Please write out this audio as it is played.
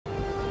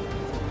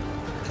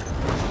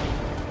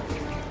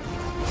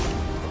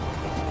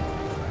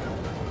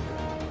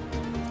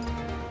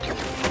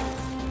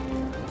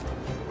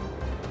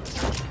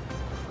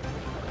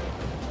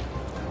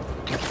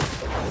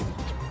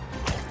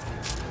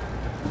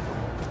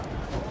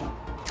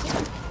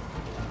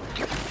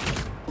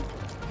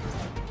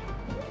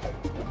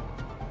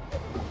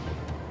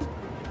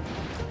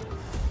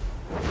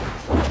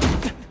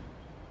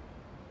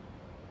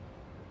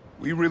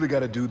We really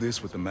gotta do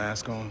this with the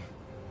mask on?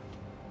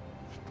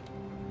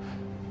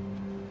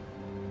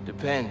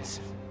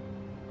 Depends.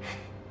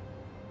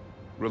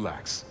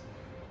 Relax.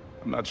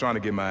 I'm not trying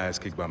to get my ass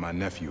kicked by my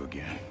nephew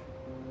again.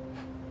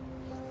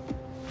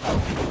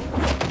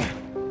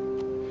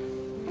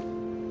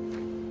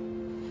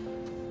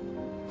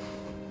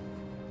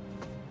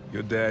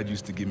 Your dad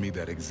used to give me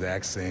that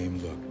exact same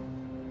look.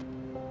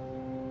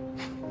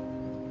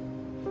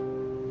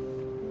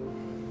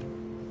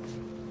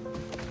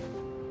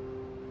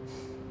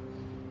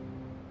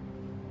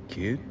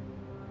 Kid?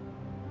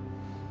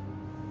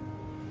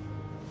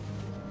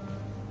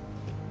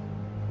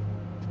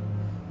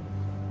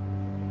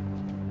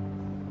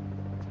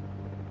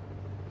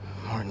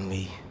 Martin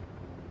Lee.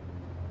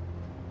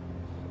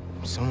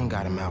 Someone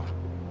got him out.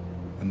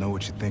 I know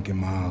what you're thinking,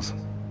 Miles.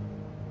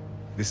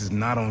 This is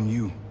not on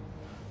you.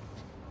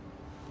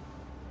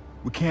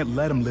 We can't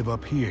let him live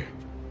up here.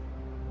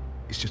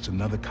 It's just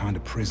another kind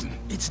of prison.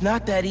 It's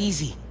not that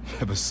easy.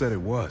 Never said it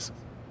was.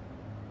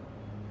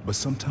 But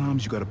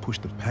sometimes you gotta push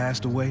the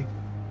past away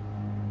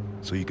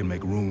so you can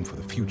make room for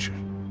the future.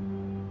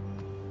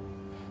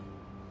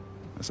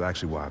 That's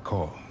actually why I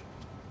called.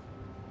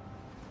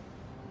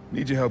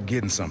 Need your help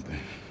getting something.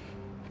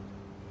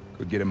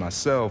 Could get it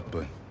myself,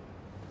 but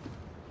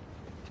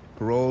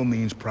parole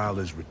means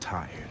Prowler's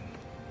retired.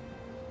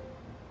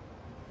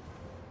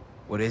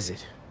 What is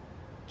it?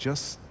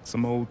 Just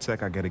some old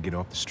tech I gotta get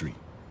off the street.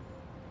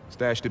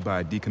 Stashed it by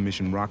a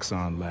decommissioned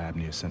Roxxon lab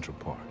near Central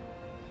Park.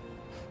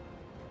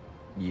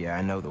 Yeah,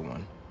 I know the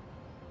one.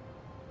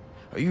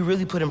 Are you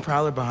really putting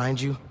Prowler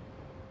behind you?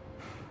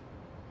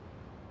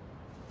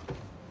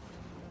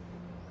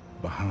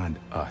 Behind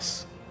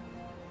us.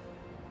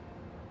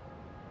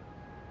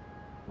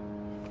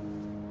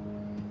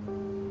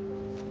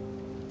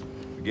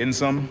 You getting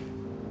something?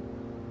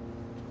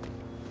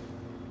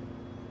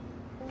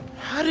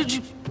 How did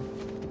you...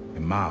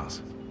 And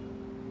Miles,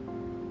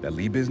 that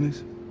Lee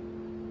business?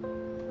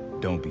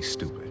 Don't be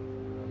stupid.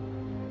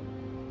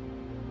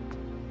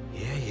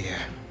 Yeah.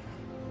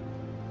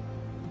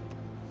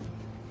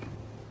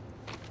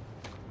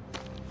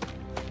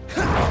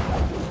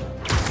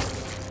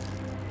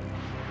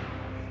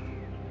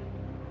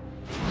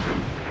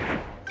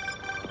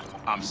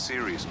 I'm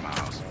serious,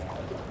 Miles.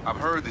 I've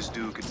heard this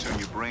dude can turn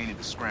your brain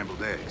into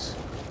scrambled eggs.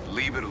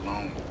 Leave it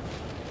alone.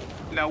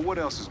 Now, what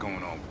else is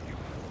going on with you?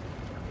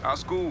 How's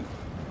school?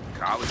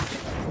 College?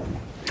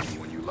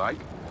 Anyone you like?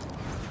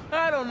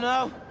 I don't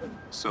know.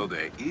 So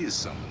there is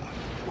someone.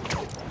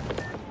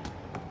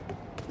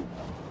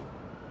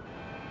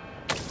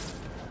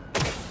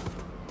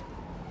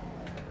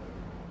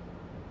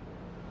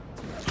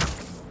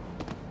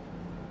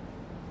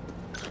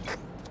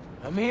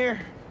 I'm here.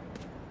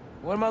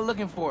 What am I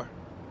looking for?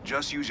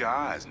 Just use your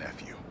eyes,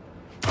 nephew.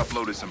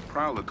 Uploaded some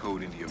Prowler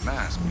code into your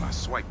mask when I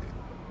swiped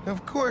it.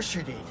 Of course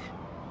you did.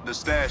 The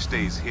stash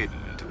stays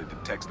hidden until it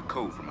detects the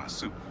code from my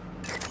suit.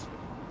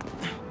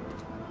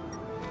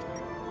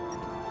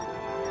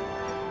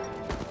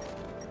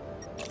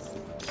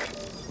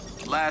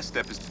 Last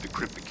step is to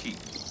decrypt the key.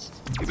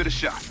 Give it a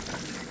shot.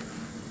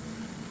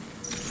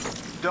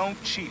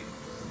 Don't cheat.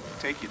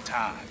 Take your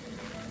time.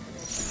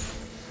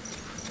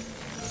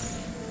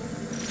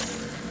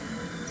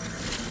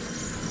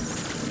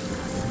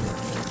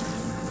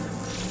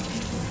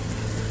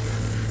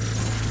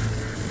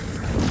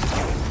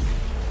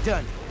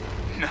 Done.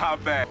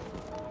 Not bad.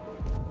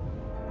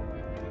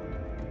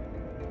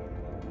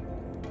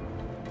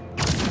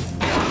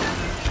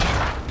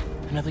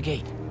 Another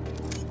gate.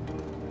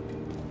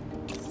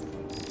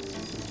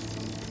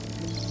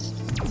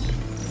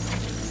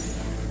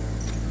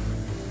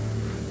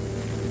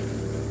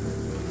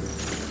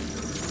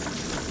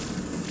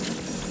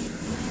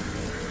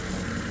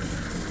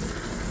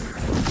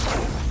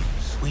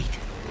 Sweet.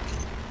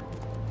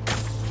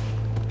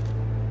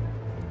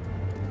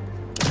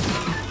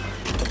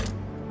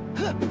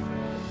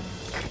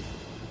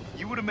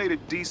 You would have made a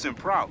decent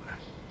Prowler.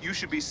 You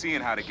should be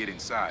seeing how to get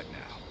inside now.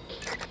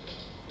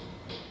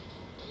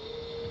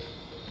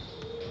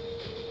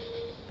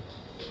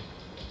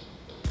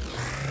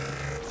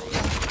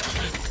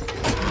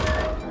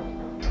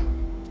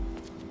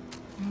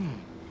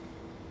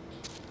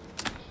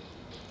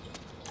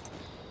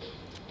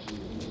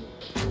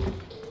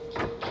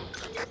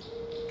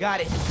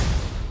 Got it.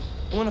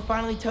 You wanna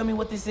finally tell me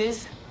what this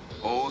is?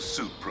 Old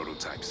suit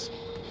prototypes.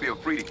 Feel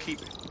free to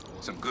keep it.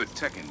 Some good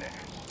tech in there.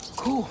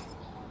 Cool.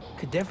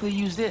 Could definitely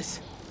use this.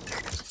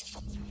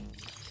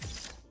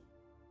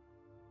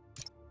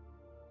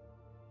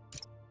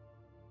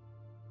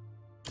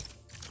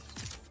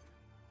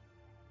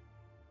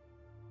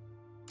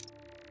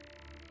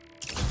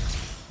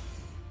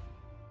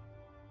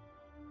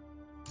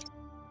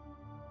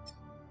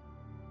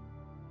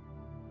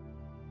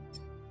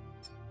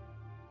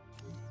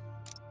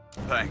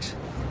 Thanks.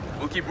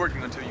 We'll keep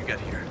working until you get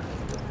here.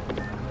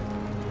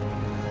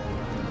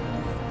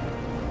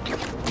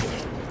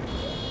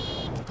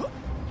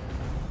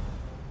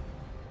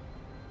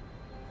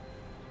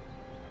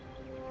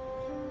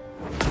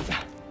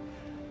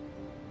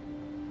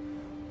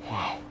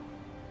 Wow.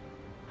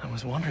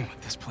 was wondering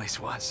what this place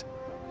was.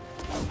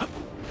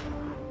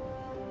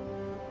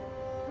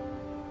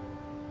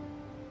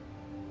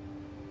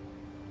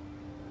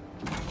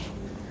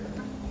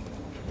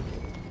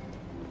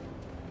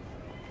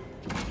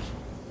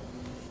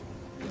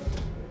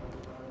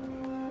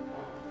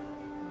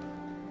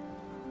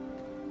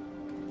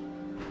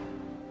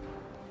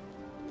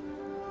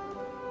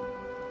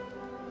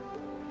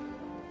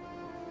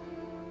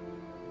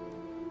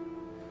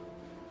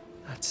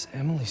 That's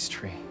Emily's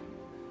tree.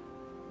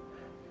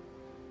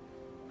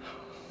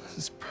 This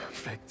is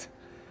perfect.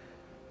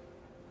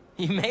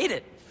 You made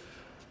it!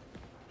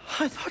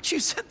 I thought you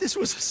said this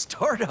was a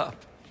startup.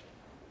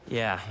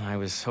 Yeah, I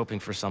was hoping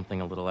for something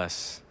a little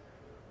less...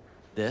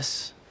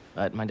 this.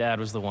 But my dad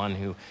was the one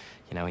who,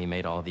 he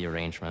made all the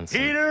arrangements.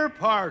 Peter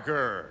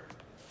Parker!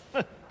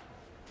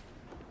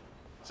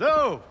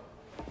 So,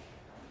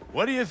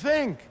 what do you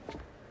think?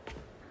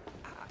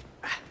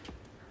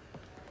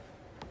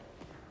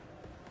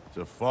 It's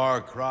a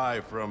far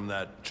cry from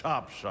that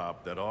chop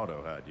shop that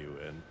Otto had you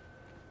in.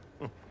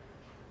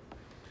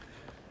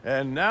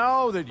 And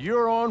now that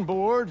you're on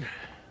board,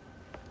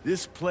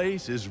 this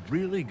place is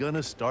really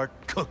gonna start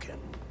cooking.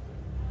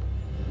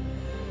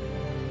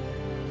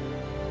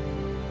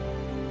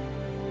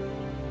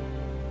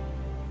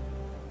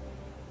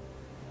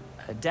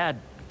 Dad,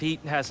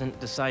 Pete hasn't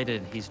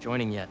decided he's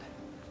joining yet.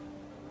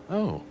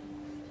 Oh.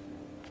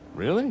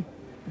 Really?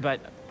 But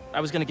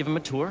I was gonna give him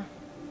a tour.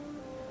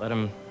 Let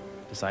him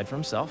decide for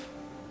himself.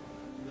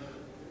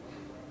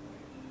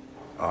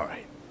 All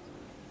right.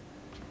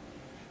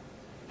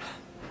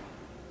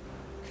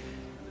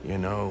 You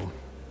know,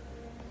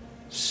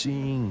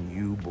 seeing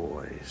you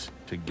boys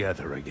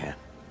together again.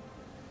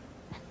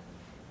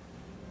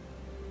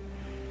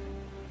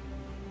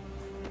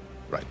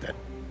 Right then.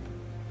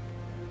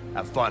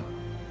 Have fun.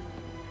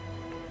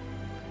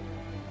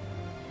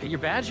 Get your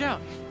badge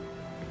out.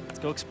 Let's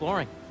go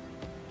exploring.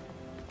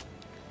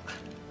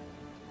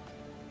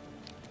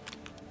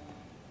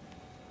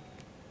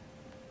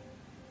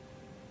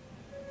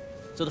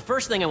 So the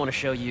first thing I want to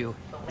show you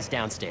is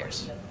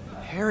downstairs.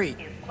 Harry,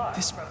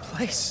 this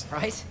place.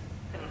 Right?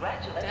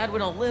 Dad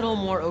went a little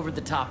more over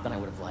the top than I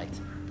would have liked.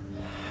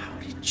 How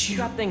did He you...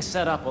 got things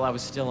set up while I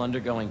was still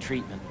undergoing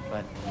treatment,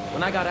 but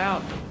when I got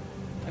out,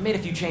 I made a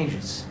few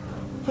changes.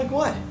 Like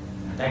what?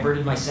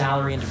 Diverted my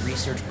salary into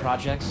research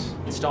projects,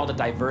 installed a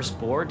diverse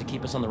board to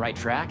keep us on the right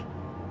track,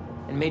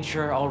 and made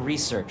sure all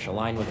research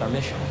aligned with our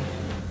mission,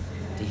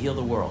 to heal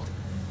the world.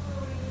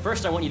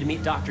 First, I want you to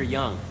meet Dr.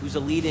 Young, who's a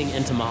leading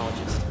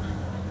entomologist.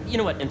 You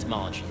know what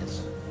entomology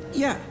is?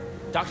 Yeah.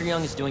 Dr.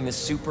 Young is doing this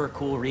super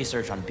cool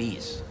research on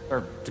bees,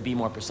 or to be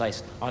more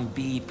precise, on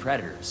bee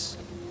predators.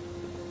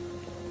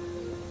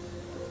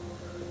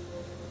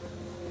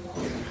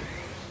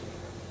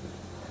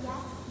 Yes,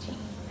 Jean.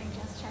 I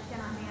just checked in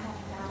on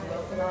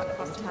the not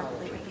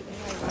positively with the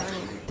AI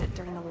learning we did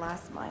during the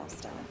last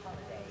milestone.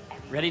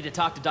 Ready to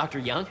talk to Dr.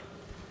 Young?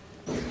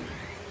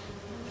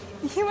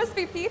 You must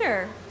be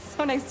Peter.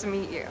 So nice to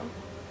meet you.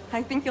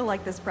 I think you'll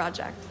like this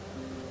project.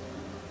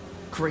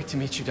 Great to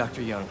meet you,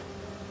 Dr. Young.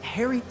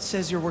 Harry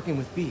says you're working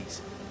with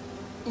bees.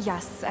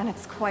 Yes, and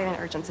it's quite an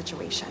urgent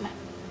situation.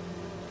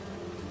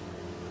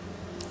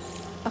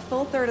 A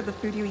full third of the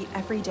food you eat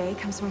every day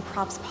comes from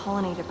crops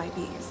pollinated by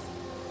bees.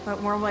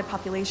 But worldwide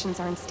populations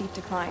are in steep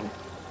decline,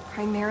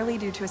 primarily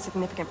due to a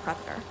significant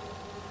predator,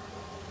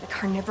 the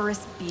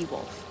carnivorous bee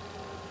wolf.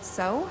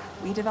 So,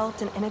 we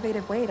developed an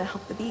innovative way to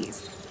help the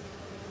bees.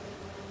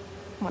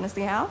 Want to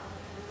see how?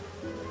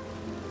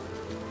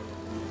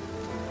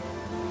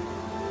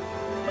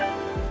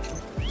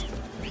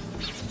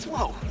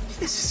 Whoa,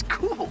 this is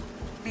cool.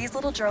 These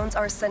little drones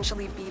are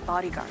essentially bee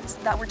bodyguards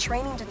that we're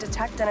training to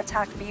detect and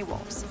attack bee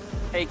wolves.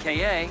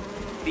 AKA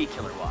bee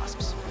killer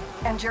wasps.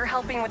 And you're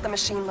helping with the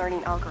machine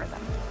learning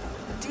algorithm.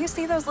 Do you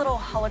see those little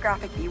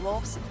holographic bee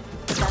wolves?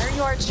 The better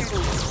you are at shooting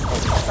these,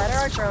 the better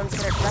our drones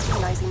get at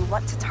recognizing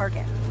what to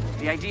target.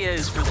 The idea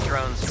is for the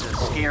drones to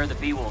scare the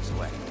bee wolves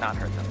away, not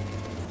hurt them.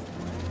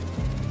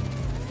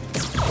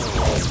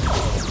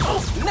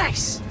 Oh,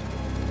 nice!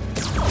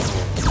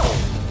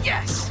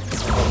 Yes!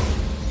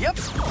 Yep.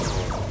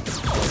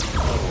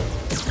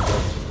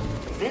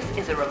 This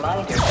is a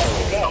reminder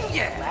that today, Oh,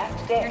 yeah.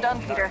 last day. You're done,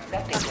 Peter. of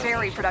accepting A very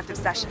donation productive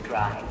session.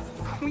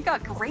 drive. We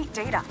got great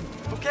data.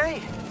 Okay,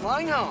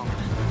 flying home.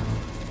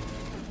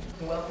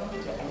 Welcome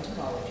to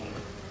entomology.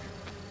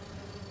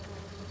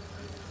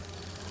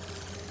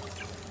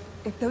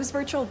 If those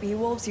virtual bee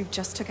wolves you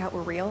just took out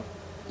were real,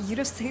 you'd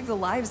have saved the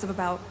lives of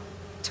about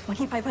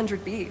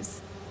 2,500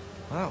 bees.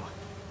 Wow.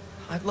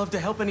 I'd love to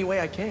help any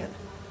way I can.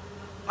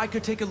 I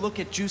could take a look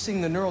at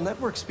juicing the neural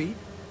network speed.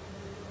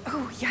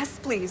 Oh, yes,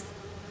 please.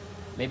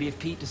 Maybe if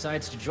Pete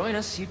decides to join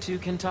us, you two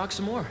can talk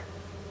some more.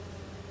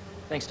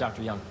 Thanks,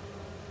 Dr. Young.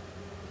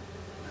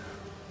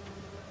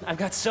 I've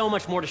got so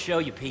much more to show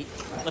you, Pete.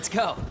 Let's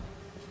go.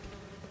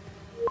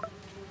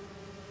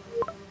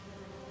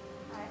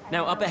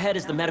 Now, up ahead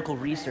is the medical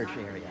research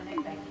area.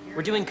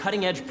 We're doing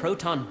cutting-edge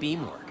proton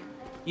beam work,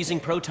 using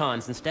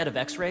protons instead of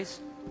X-rays,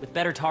 with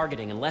better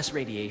targeting and less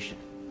radiation.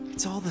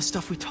 It's all the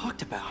stuff we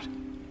talked about.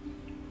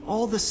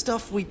 All the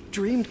stuff we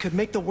dreamed could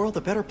make the world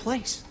a better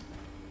place.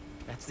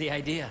 That's the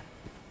idea.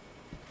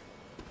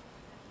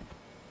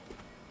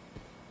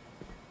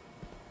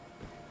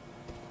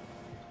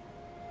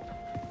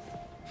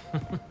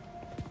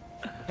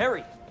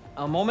 Harry,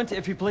 a moment,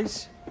 if you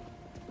please.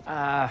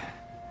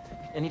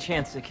 Any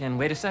chance it can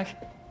wait a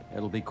sec?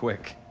 It'll be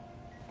quick.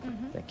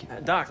 Thank you.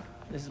 Doc,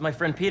 this is my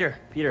friend Peter.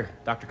 Peter,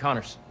 Dr.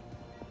 Connors.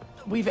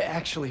 We've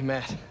actually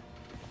met.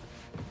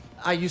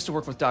 I used to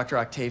work with Dr.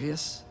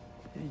 Octavius.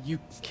 You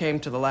came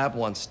to the lab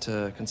once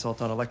to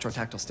consult on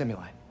electrotactile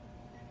stimuli.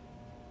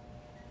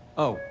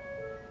 Oh.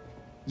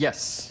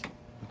 Yes.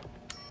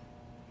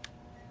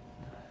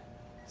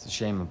 It's a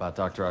shame about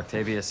Dr.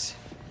 Octavius.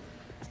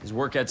 His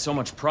work had so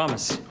much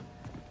promise.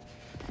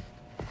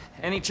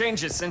 Any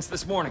changes since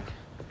this morning?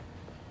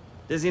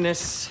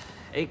 Dizziness,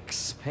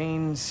 aches,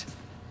 pains,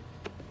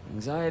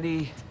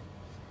 anxiety,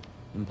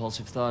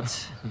 impulsive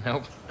thoughts?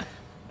 Nope.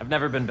 I've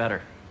never been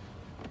better.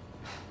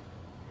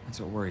 That's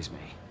what worries me.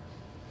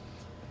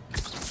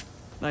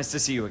 Nice to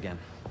see you again.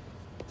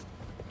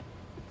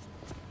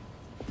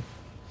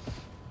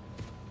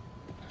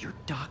 Your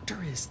doctor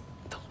is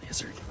the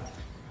lizard.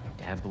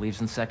 Dad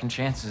believes in second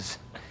chances.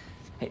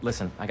 Hey,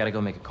 listen, I gotta go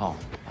make a call.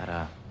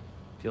 But,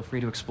 feel free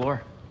to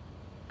explore.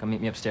 Come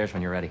meet me upstairs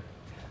when you're ready.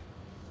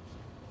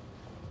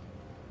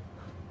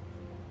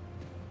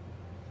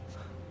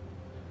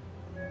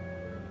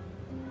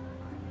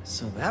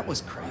 So that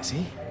was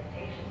crazy.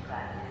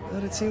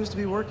 But it seems to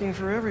be working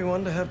for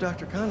everyone to have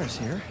Dr. Connors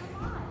here.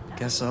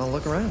 Guess I'll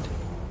look around.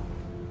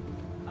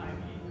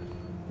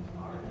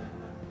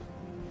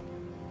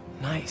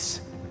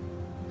 Nice.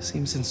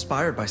 Seems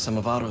inspired by some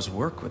of Otto's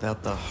work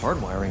without the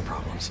hardwiring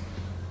problems.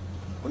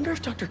 Wonder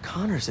if Dr.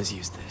 Connors has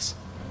used this.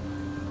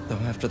 Though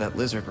after that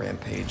lizard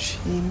rampage,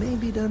 he may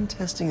be done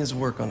testing his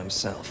work on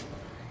himself.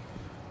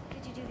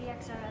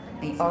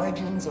 The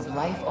origins of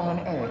life on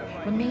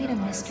Earth remain a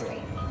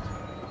mystery.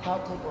 How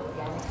could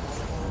organic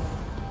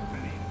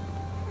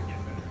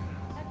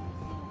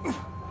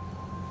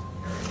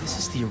This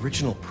is the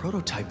original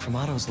prototype from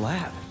Otto's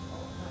lab.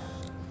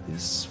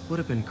 This would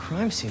have been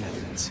crime scene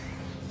evidence.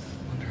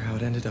 Wonder how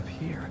it ended up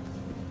here.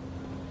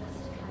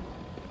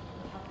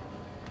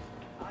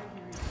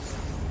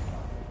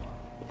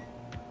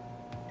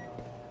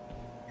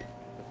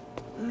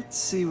 Let's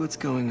see what's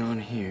going on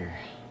here.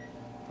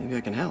 Maybe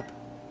I can help.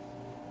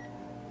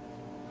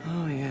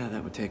 Oh yeah,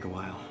 that would take a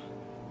while.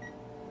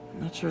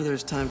 I'm not sure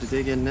there's time to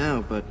dig in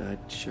now, but I'd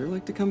sure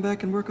like to come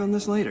back and work on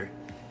this later.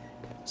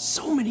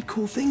 So many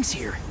cool things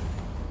here.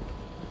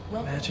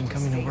 Imagine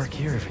coming to work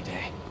here every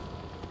day.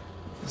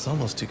 It's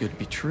almost too good to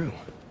be true.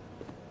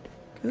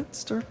 Could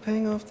start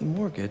paying off the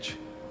mortgage.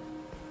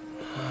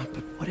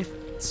 But what if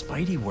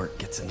Spidey work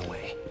gets in the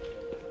way?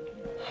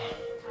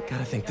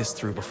 Gotta think this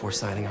through before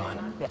signing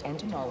on. the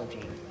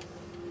entomology?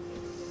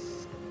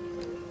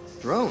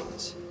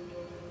 Drones?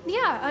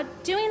 Yeah,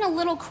 doing a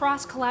little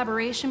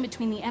cross-collaboration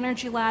between the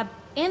Energy Lab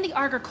and the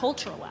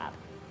Agricultural Lab.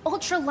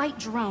 Ultra-light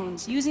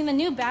drones, using the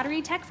new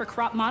battery tech for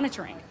crop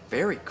monitoring.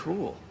 Very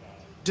cool.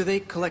 Do they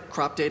collect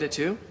crop data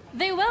too?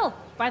 They will,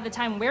 by the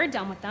time we're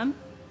done with them.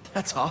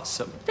 That's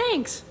awesome.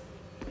 Thanks!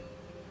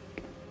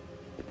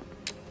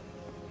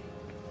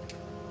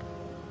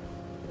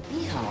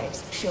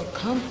 Beehives show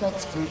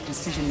complex group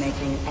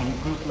decision-making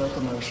and group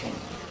locomotion.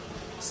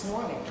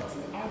 Swarming is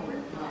an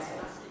aberrant process.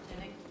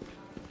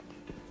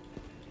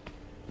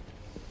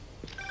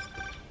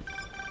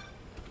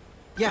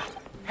 Yeah,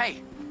 Hey,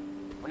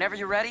 whenever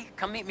you're ready,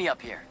 come meet me up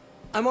here.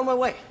 I'm on my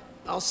way.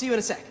 I'll see you in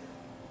a sec.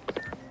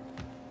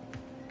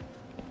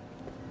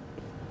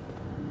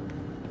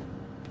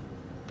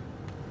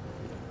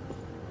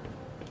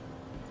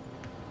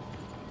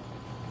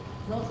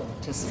 Welcome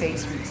to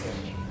Space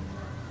Research.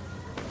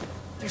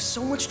 There's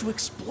so much to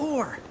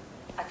explore.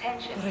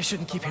 Attention. But I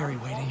shouldn't keep Harry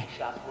waiting.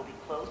 Shops will be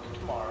closed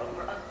tomorrow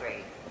for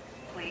upgrade.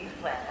 Please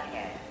plan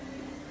ahead.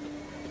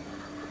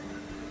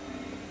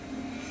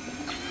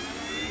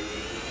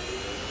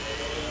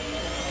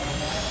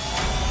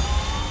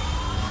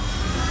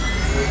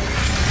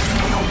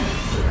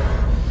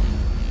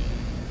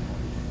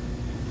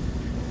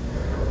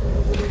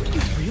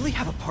 You really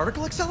have a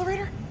particle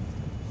accelerator?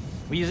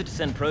 We use it to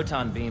send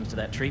proton beams to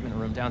that treatment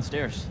room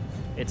downstairs.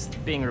 It's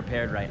being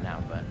repaired right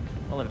now, but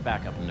we'll have it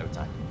back up in no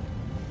time.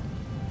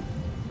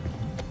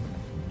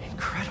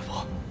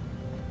 Incredible.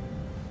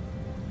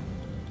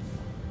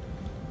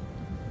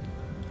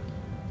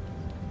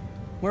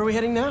 Where are we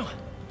heading now?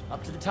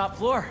 Up to the top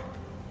floor.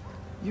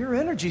 Your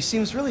energy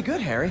seems really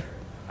good, Harry.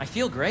 I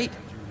feel great.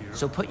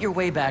 So put your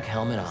way back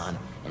helmet on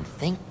and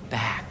think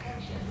back.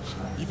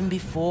 Even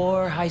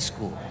before high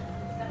school.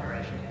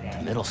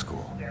 To middle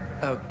school.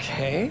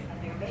 Okay.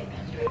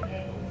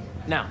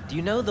 Now, do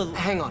you know the...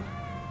 Hang on.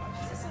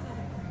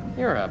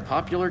 You're a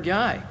popular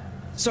guy.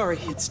 Sorry,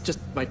 it's just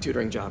my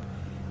tutoring job.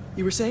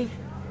 You were saying?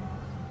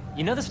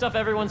 You know the stuff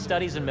everyone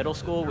studies in middle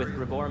school with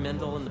Gregor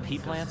Mendel and the pea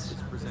plants?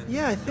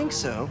 Yeah, I think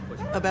so.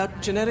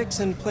 About genetics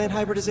and plant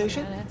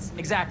hybridization?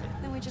 Exactly.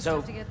 just So,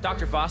 have to get Dr.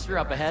 through. Foster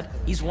up ahead,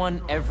 he's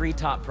won every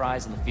top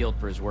prize in the field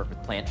for his work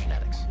with plant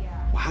genetics.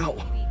 Wow.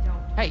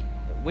 Hey,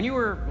 when you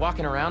were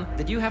walking around,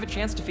 did you have a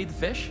chance to feed the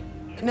fish?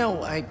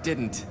 No, I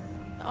didn't.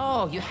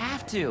 Oh, you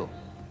have to.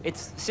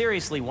 It's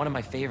seriously one of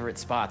my favorite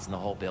spots in the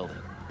whole building.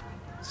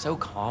 So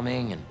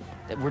calming,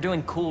 and we're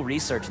doing cool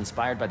research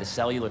inspired by the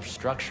cellular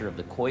structure of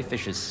the koi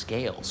fish's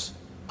scales.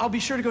 I'll be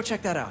sure to go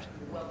check that out.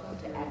 Welcome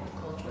to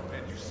agricultural.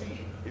 And you see,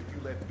 if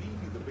you let B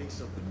be the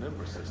base of the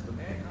member system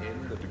and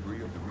N the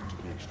degree of the root to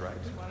be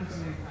extracted,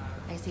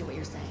 I see what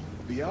you're saying.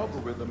 the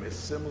algorithm is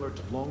similar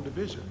to long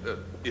division,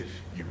 if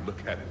you look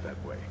at it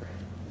that way.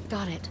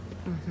 Got it.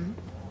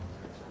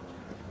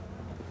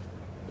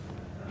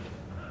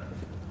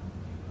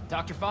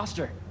 Dr.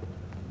 Foster.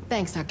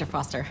 Thanks, Dr.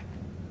 Foster.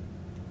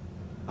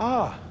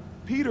 Ah,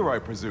 Peter, I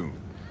presume.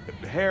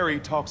 Harry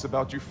talks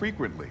about you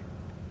frequently.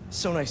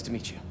 So nice to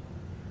meet you.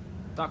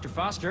 Dr.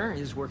 Foster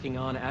is working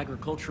on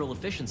agricultural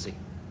efficiency.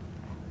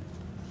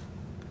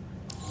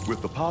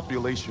 With the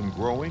population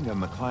growing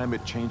and the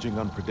climate changing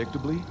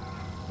unpredictably,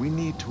 we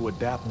need to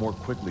adapt more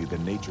quickly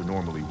than nature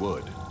normally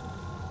would.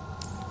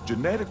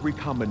 Genetic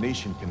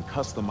recombination can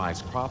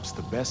customize crops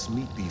to best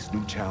meet these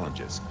new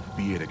challenges,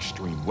 be it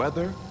extreme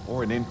weather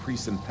or an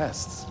increase in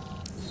pests.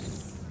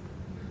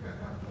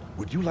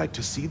 Would you like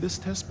to see this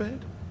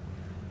testbed?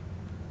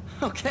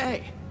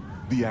 Okay.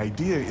 The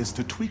idea is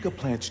to tweak a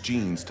plant's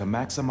genes to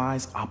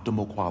maximize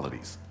optimal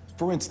qualities.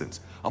 For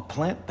instance, a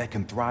plant that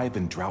can thrive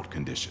in drought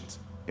conditions.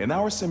 In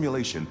our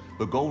simulation,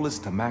 the goal is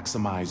to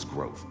maximize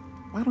growth.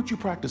 Why don't you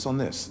practice on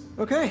this?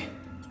 Okay.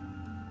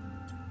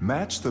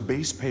 Match the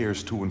base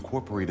pairs to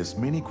incorporate as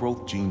many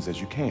growth genes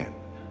as you can.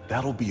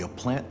 That'll be a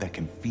plant that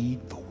can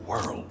feed the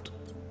world.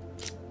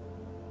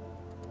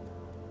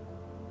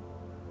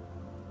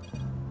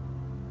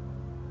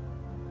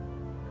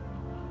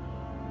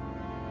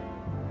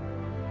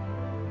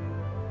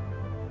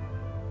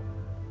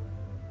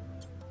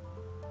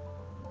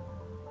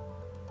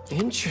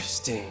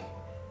 Interesting.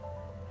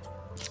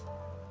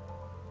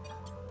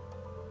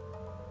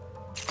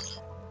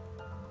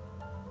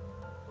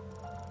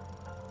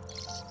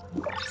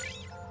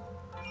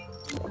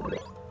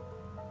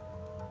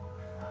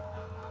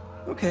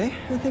 Okay,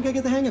 I think I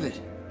get the hang of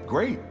it.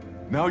 Great.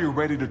 Now you're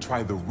ready to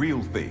try the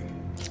real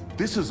thing.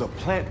 This is a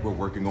plant we're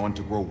working on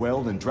to grow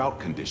well in drought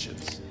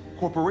conditions.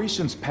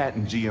 Corporations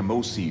patent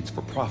GMO seeds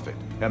for profit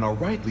and are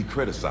rightly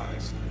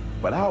criticized.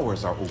 But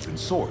ours are open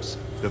source,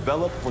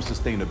 developed for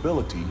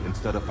sustainability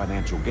instead of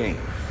financial gain.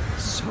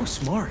 So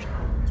smart.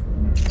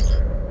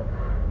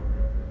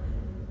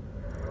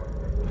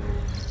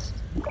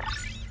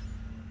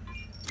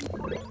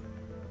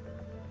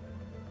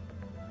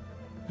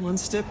 One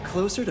step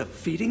closer to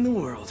feeding the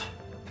world.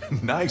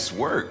 Nice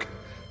work.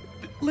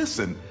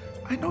 Listen,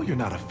 I know you're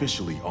not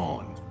officially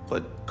on,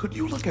 but could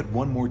you look at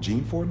one more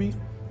gene for me?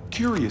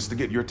 Curious to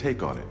get your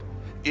take on it.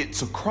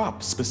 It's a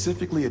crop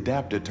specifically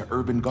adapted to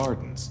urban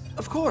gardens.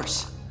 Of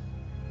course.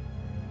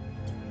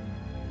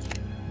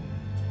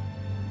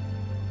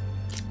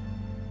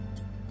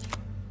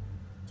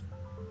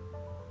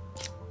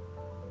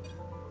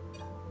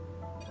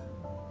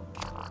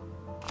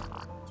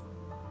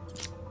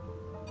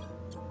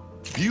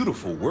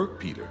 Beautiful work,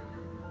 Peter.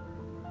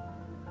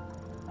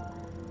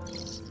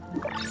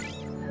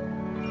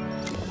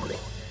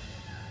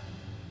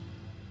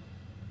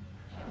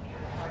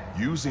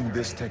 Using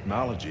this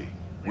technology,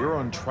 we're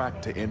on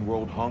track to end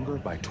world hunger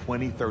by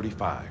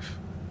 2035.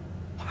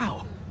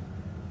 Wow.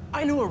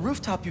 I know a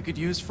rooftop you could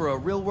use for a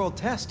real-world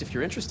test if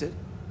you're interested.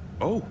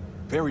 Oh,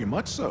 very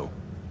much so.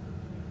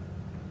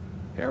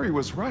 Harry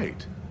was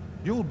right.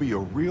 You'll be a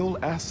real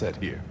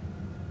asset here.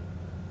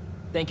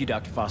 Thank you,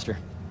 Dr. Foster.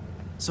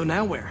 So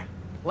now where?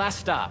 Last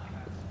stop.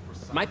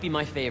 Might be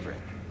my favorite.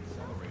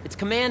 It's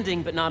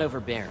commanding, but not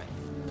overbearing.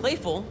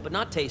 Playful, but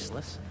not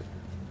tasteless.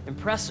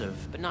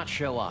 Impressive, but not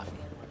show-offy.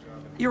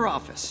 Your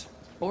office.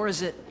 Or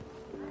is it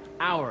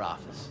our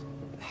office?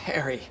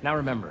 Harry. Now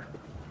remember,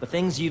 the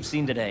things you've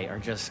seen today are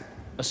just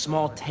a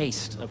small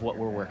taste of what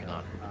we're working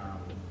on.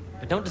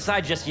 But don't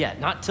decide just yet,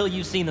 not till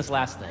you've seen this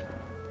last thing.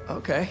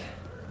 Okay.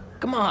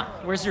 Come on,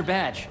 where's your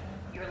badge?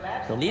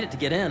 You'll need it to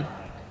get in.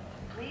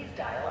 Please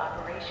dial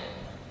operation.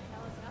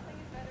 Nothing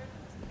is better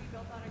than a city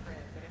built on a grid,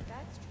 but if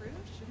that's true,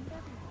 shouldn't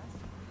there be less?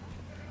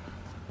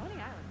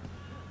 Funny island.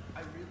 I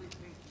really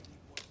think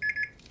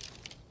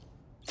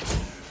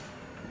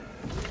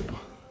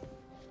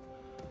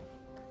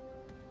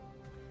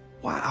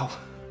Wow.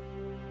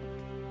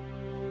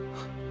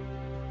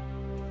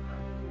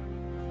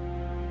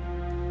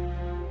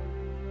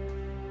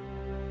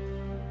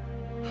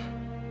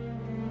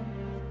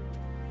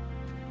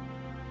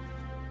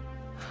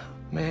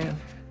 Man.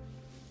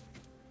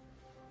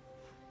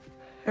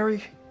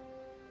 Harry.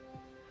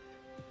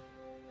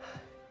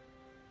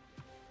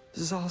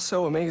 This is all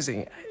so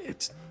amazing.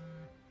 It's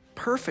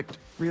perfect,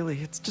 really.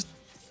 It's just...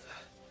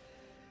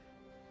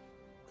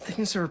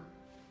 Things are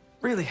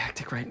really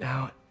hectic right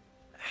now.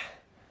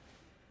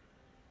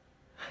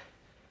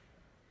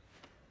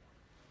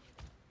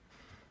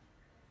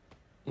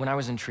 When I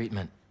was in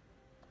treatment,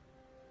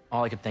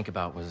 all I could think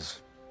about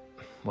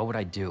what would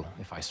I do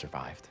if I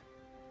survived?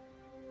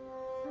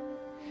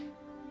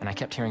 And I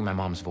kept hearing my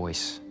mom's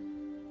voice,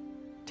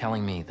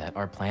 telling me that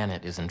our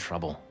planet is in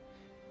trouble,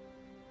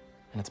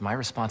 and it's my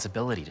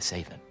responsibility to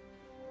save it.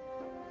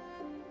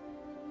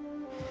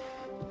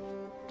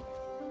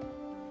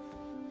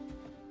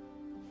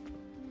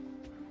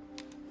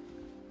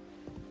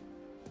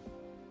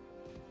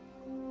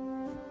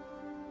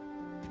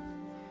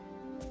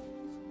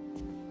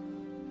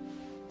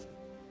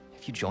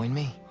 If you join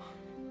me,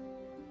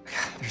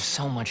 there's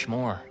so much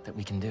more that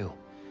we can do.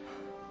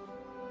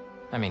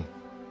 I mean,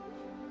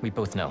 we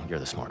both know you're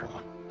the smarter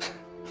one.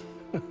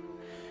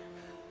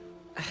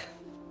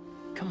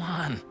 Come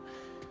on.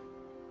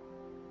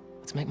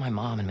 Let's make my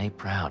mom and May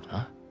proud,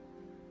 huh?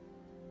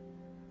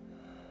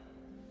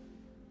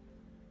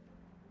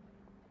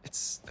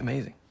 It's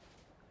amazing.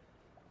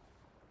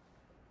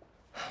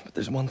 But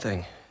there's one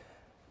thing.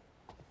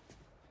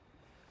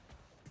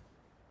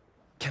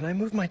 Can I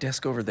move my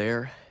desk over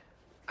there?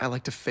 I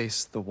like to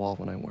face the wall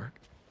when I work.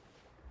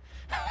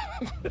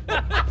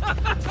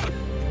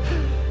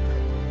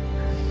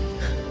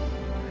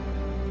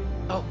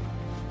 Oh,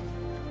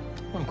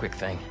 one quick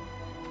thing.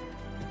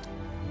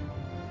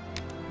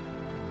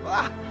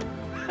 Ah!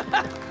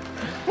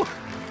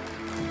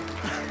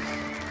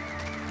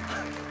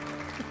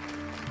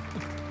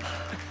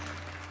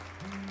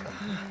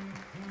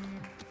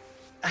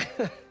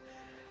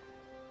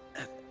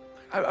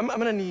 I'm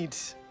gonna need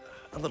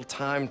a little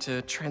time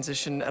to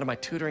transition out of my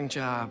tutoring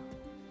job.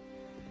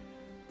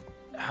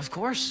 Of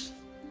course.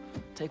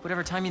 Take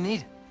whatever time you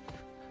need.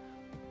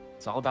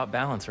 It's all about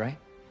balance, right?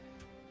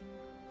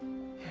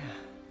 Yeah.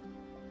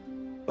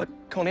 But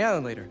Coney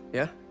Island later,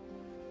 yeah?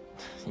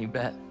 You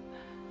bet.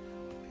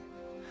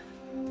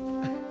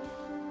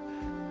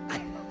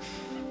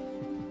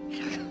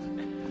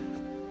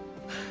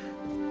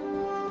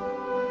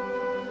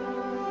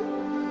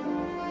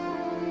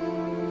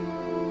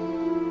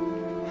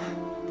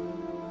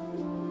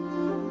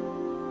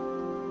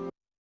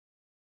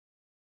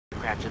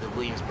 To the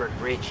Williamsburg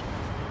Bridge.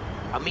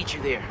 I'll meet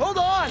you there. Hold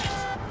on!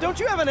 Don't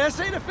you have an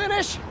essay to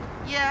finish?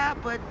 Yeah,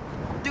 but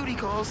duty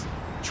calls.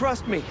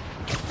 Trust me,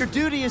 your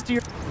duty is to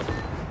your...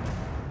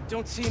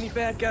 Don't see any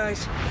bad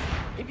guys.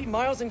 Maybe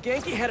Miles and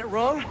Genki had it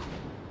wrong?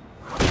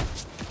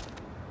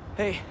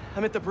 Hey,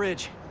 I'm at the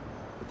bridge.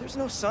 But there's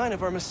no sign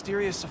of our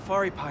mysterious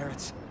safari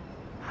pirates.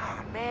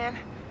 Oh, man.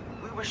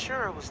 We were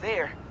sure it was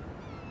there.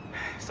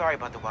 Sorry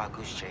about the wild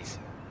goose chase.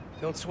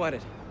 Don't sweat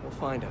it. We'll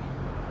find them.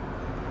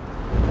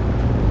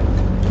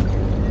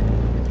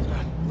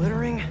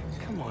 Littering?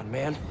 Come on,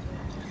 man.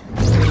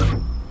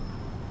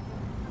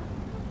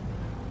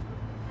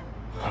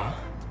 Huh?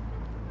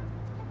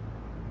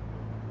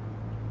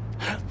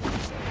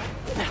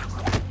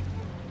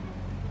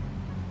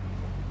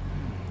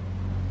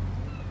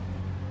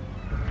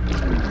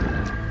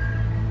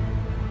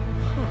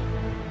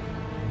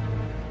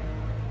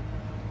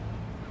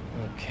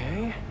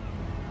 Okay.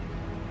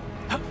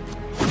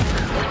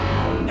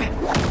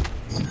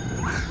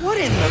 What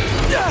in the...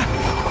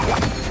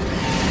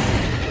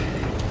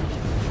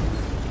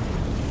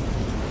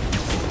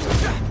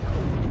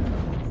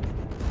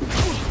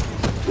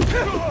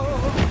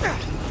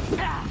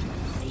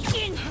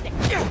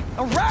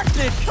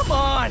 Arachnid, come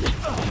on!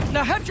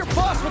 Now have your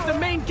boss with the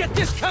main get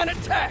this kind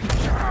of tech!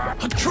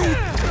 A true...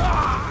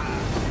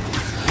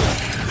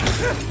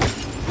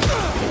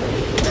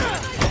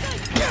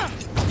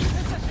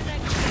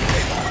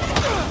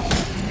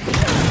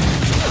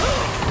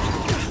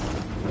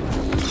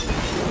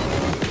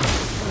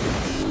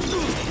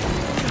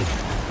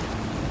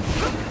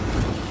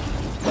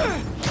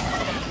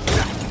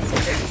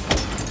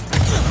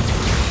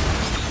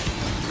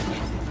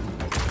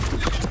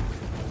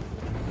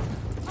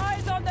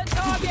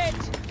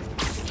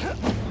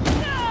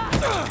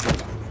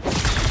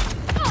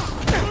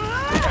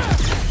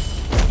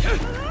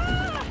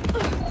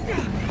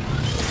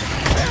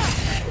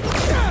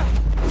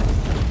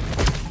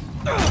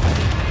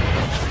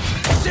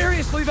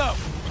 Seriously though,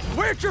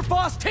 where'd your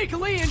boss take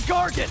Lee and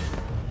Gargan?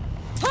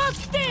 Hold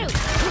still!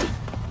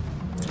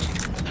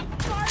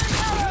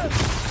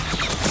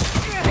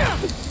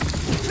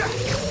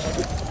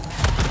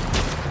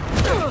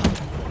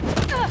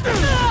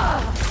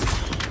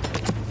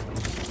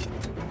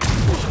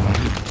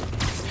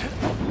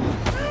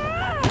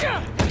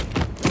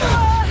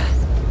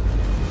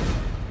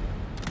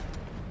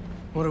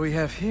 What do we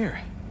have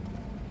here?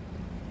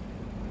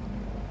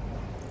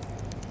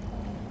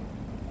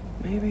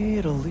 Maybe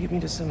it'll lead me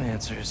to some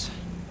answers.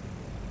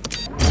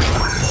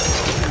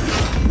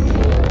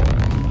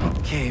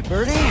 Okay,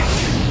 Birdie.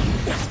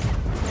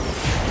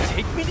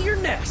 Take me to your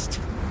nest.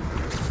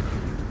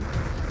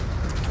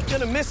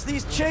 Gonna miss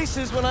these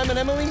chases when I'm an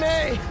Emily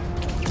May.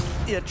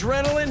 The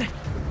adrenaline,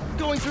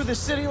 going through the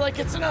city like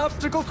it's an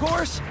obstacle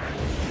course,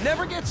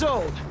 never gets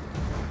old.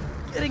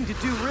 Getting to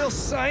do real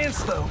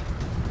science, though,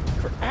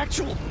 for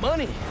actual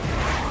money.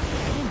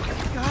 Oh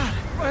my God,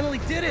 I finally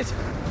did it.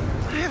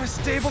 I have a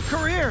stable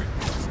career.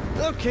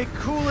 Okay,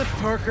 cool it,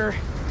 Parker.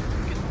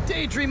 You can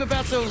daydream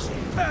about those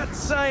fat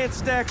science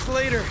stacks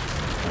later.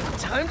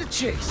 Time to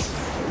chase.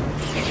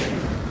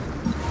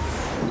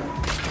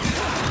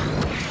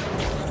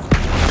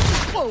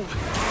 Whoa!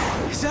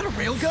 Is that a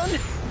railgun?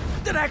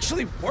 That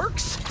actually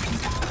works?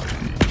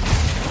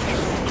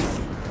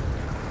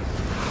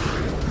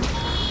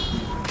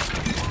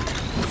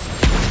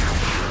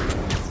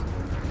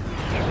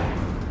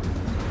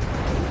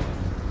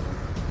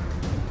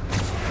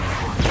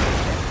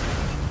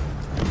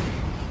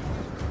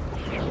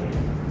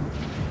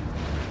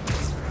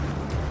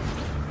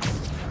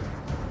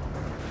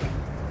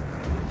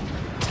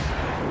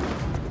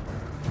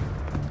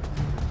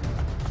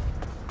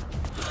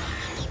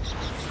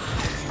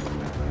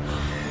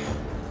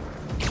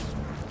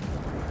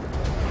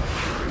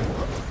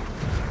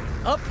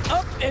 Up,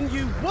 up, and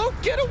you won't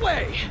get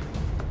away!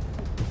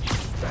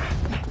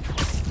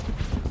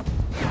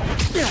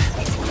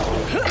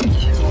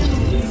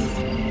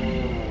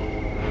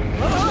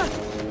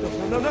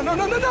 No, no, no,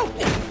 no, no, no!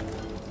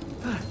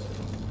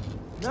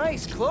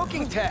 Nice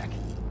cloaking tech.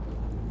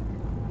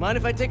 Mind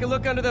if I take a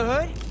look under the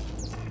hood?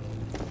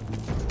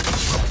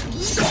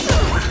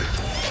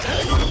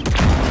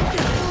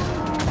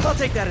 I'll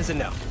take that as a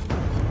no.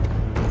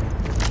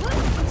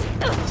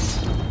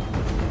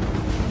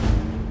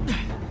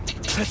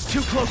 That's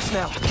too close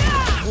now.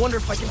 I wonder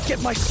if I can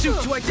get my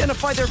suit to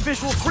identify their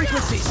visual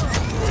frequencies.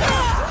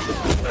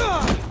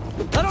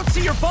 I don't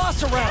see your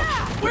boss around.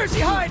 Where's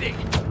he hiding?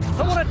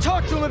 I want to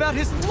talk to him about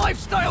his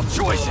lifestyle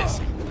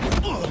choices.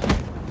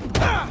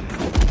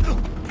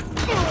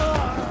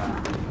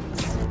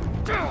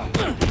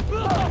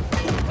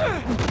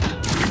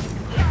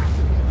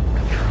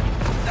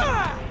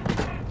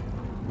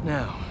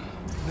 Now,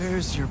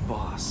 where's your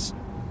boss?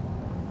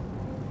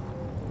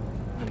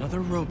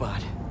 Another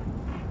robot.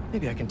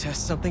 Maybe I can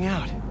test something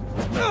out.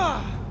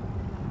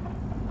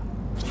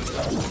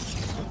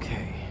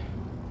 Okay,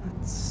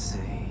 let's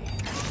see.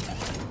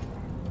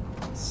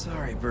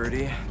 Sorry,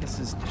 Birdie. This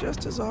is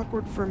just as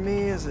awkward for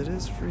me as it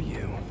is for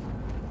you.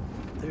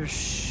 There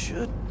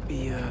should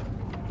be a...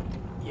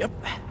 Yep.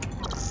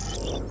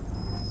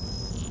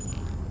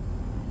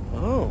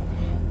 Oh,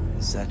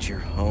 is that your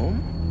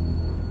home?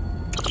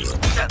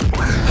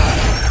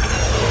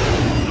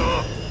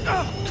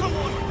 Come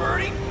on,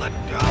 Birdie! Let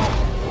go!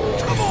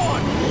 Come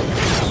on!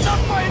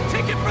 Not buy a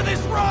ticket for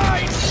this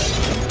ride!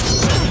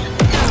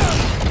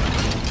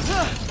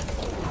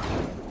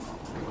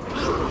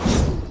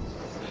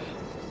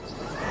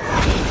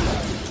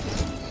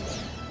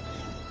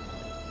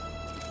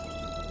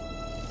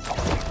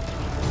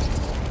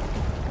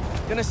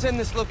 Gonna send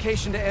this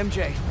location to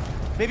MJ.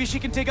 Maybe she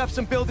can dig up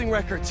some building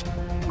records.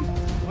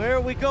 Where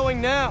are we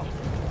going now?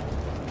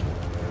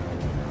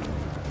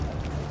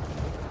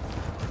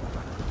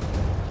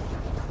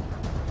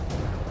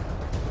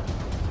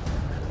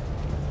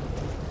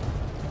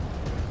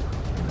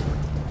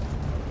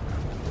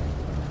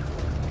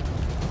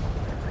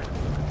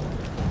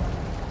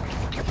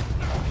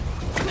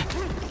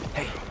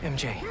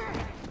 MJ,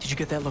 did you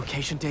get that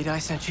location data I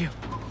sent you?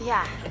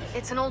 Yeah,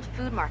 it's an old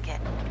food market.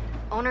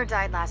 Owner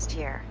died last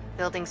year.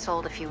 Building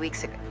sold a few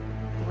weeks ago.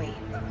 Wait.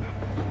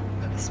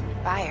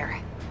 Spire.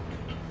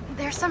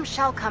 There's some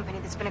shell company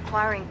that's been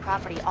acquiring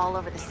property all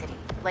over the city.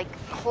 Like,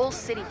 whole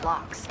city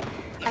blocks.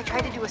 I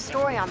tried to do a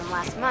story on them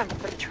last month,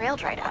 but the trail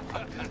dried up.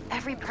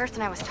 Every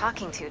person I was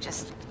talking to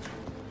just...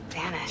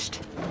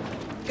 vanished.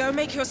 Go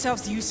make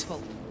yourselves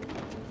useful.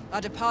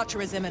 Our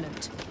departure is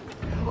imminent.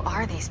 Who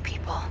are these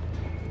people?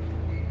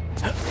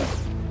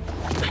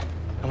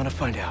 I'm gonna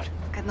find out.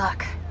 Good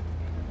luck.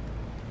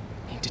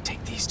 Need to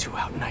take these two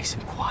out nice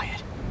and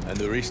quiet. And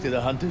the rest of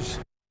the hunters?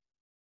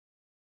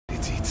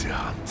 It's a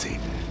hunting.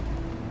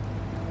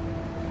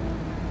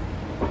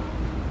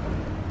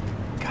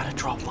 Gotta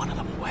draw one of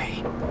them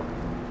away.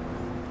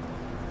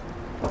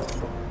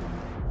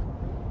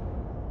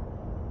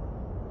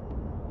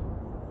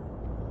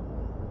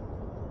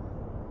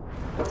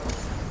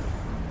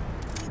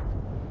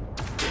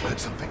 Heard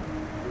something.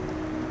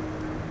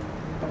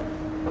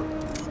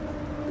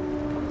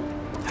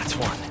 That's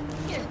one.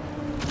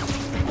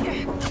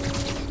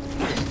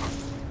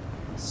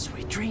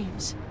 Sweet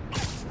dreams.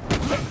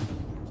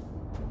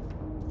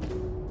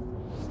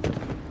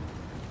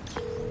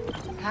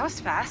 That was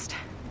fast.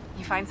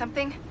 You find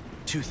something?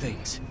 Two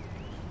things.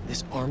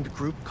 This armed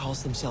group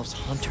calls themselves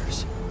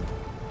hunters.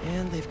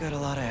 And they've got a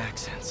lot of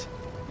accents.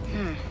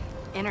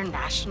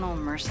 International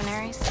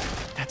mercenaries?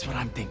 That's what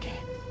I'm thinking.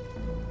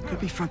 Could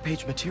be front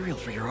page material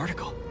for your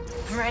article.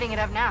 I'm writing it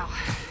up now.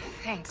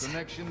 Thanks.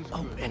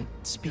 Oh, and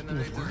speaking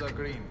of work,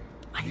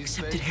 I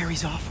accepted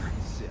Harry's offer.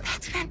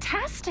 That's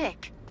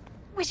fantastic.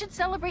 We should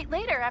celebrate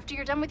later after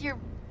you're done with your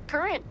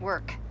current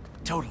work.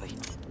 Totally.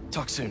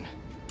 Talk soon.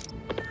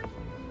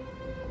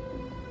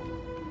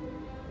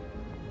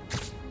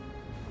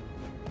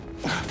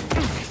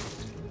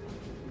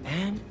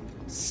 And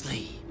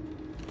Slee.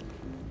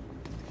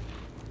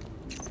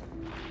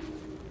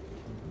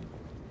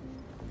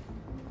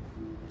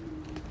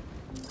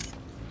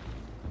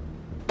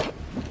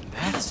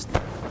 That's a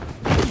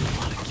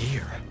lot of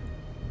gear.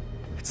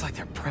 It's like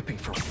they're prepping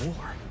for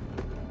war.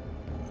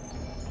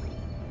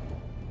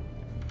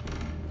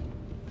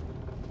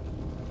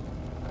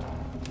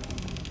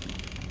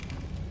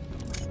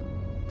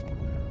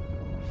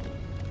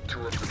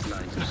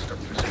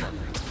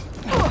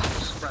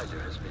 Spider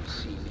has been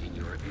seen in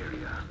your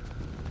area.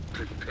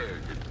 Prepare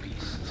the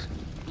beasts.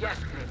 Yes,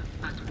 Craven,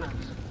 at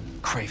once.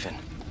 Craven.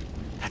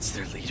 That's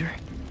their leader?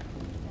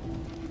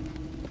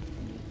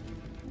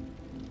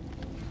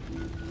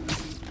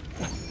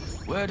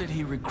 Where did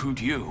he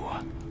recruit you?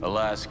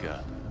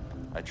 Alaska.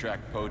 I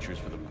tracked poachers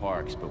for the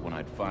parks, but when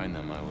I'd find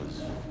them, I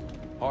was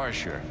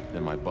harsher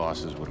than my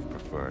bosses would have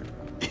preferred.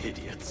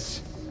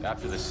 Idiots.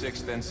 After the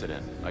 6th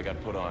incident, I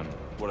got put on,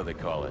 what do they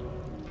call it?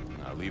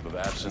 Leave of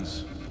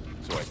absence,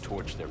 so I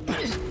torched their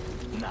base.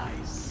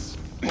 Nice.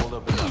 Pulled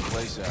up in that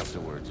place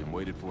afterwards and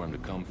waited for him to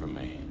come for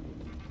me.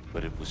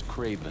 But it was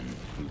Craven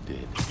who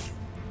did.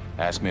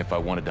 Asked me if I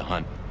wanted to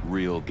hunt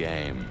real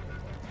game.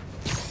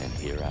 And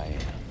here I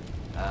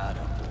am.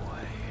 Attaboy.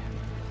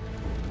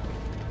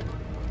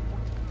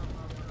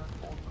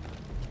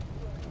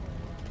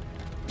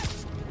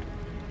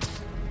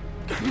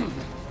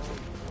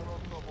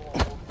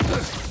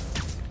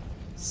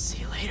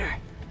 See you later.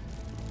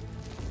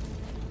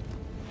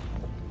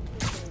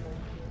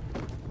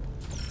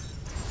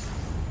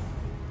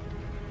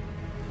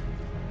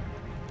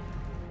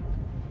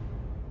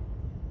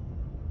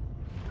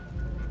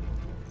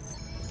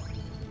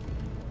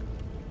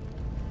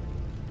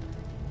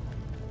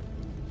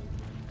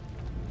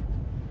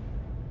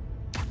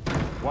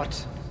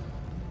 What?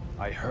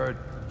 I heard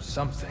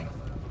something.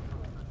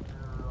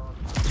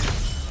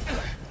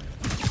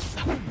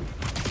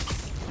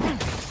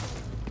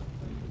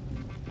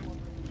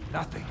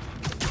 Nothing.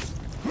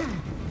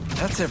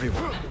 That's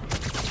everyone.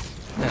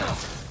 Now,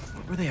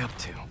 what were they up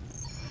to?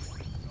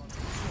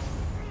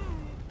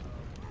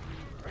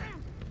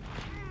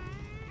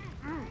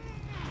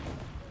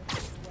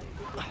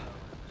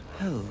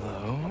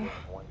 Hello?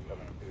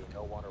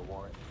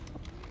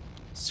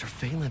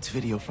 Surveillance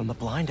video from the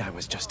blind I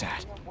was just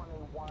at.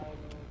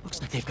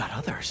 Looks like they've got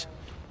others.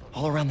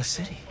 All around the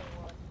city.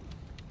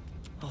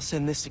 I'll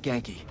send this to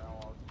Genki.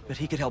 Bet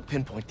he could help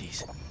pinpoint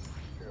these.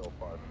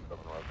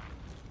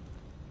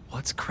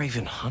 What's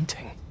Craven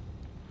hunting?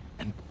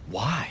 And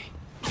why?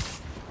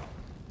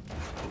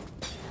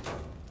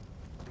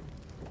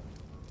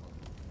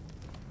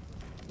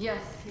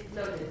 Yes, it's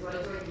loaded. We'll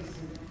join you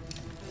soon.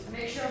 Just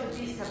make sure the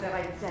beasts have the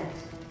right scent.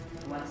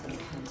 Once they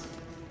hunt.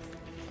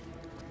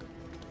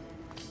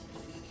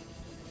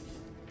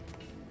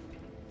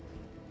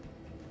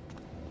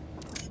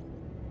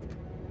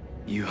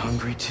 You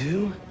hungry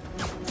too?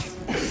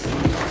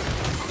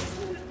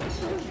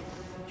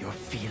 You're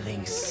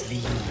feeling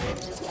sleepy.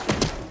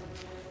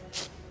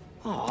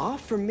 Aw,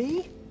 for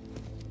me?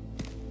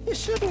 You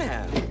shouldn't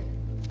have.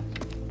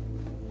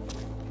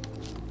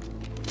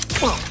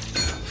 Oh,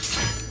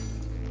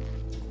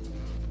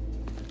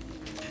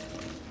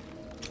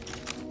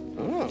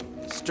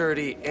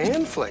 sturdy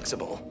and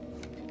flexible.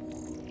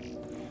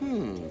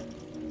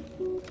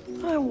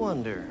 I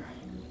wonder.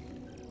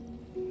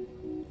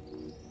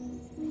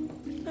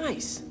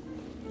 Nice.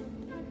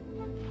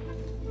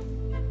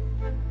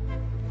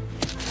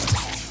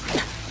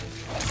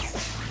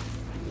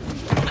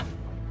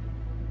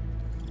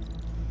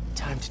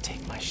 Time to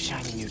take my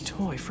shiny new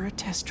toy for a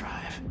test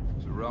drive.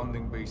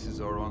 Surrounding bases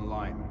are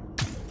online.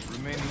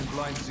 Remaining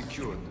blind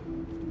secured.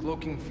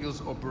 Cloaking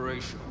fields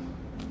operational.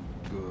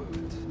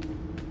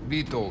 Good.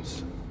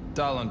 Beetles,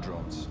 Talon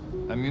drones,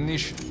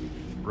 ammunition,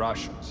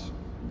 rations.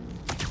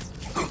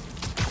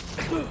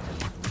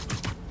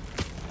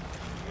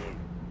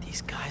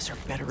 These guys are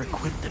better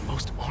equipped than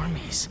most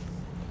armies.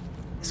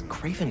 This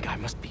Craven guy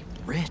must be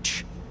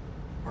rich.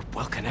 Or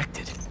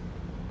well-connected.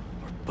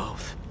 Or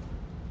both.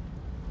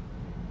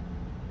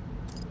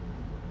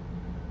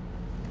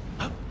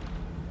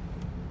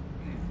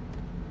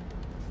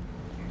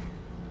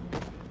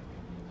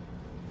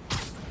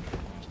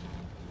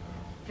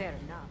 Fair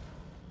enough.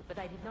 But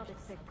I did not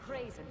expect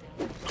Craven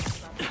to have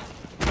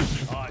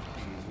I've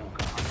seen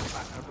Walker on the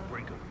back of the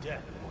brink of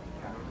death.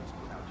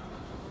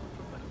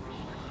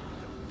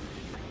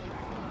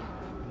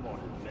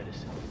 Modern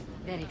medicine.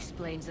 That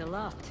explains a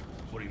lot.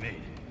 What do you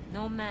mean?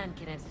 No man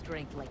can have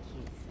strength like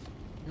his.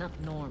 Not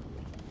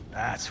normally.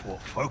 That's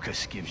what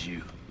Focus gives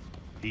you.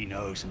 He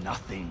knows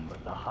nothing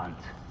but the hunt.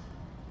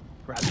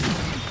 Perhaps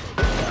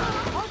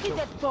I'll get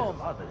that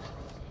bomb. Others,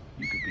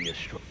 you could be a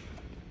strong.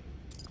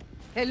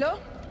 Hello?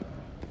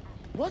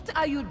 What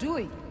are you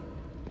doing?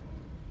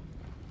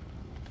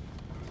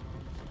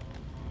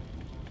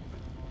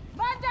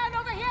 Man down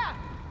over here!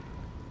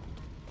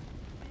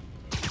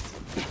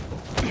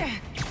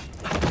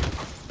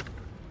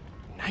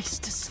 Nice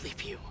to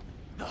sleep you.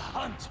 The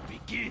hunt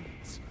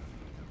begins.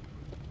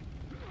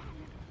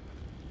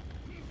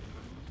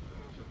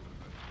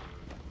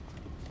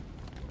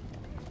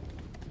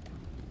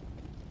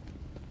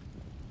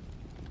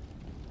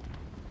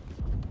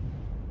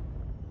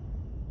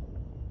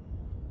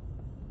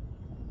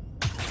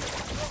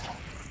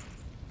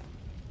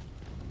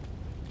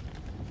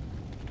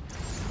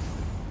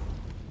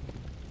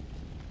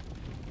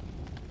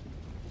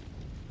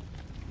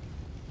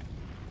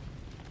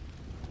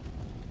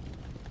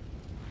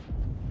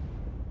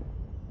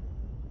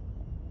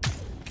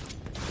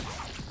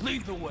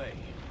 Lead the way.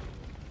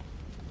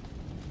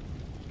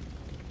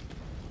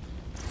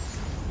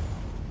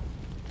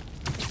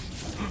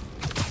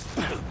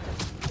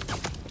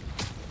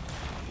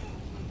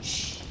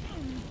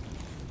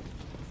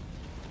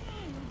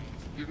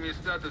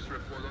 status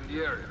report on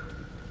the area.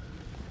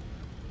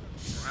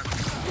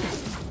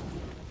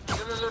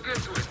 We'll look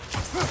into it.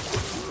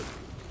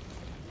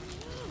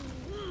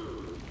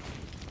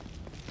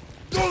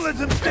 Don't let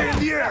them stay in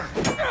the air!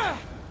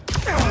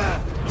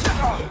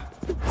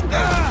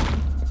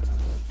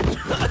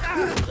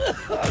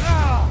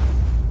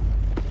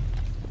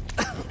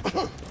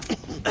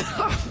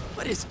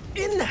 What is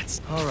in that?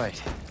 All right,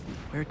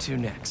 where to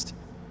next?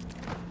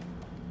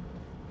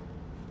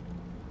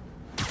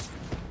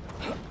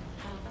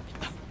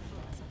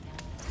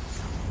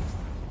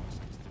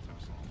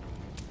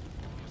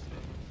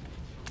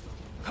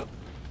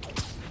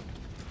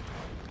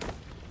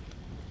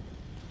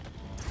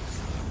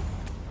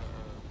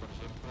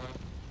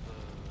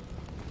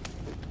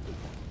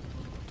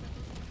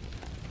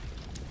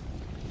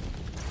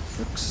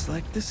 Looks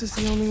like this is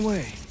the only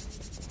way.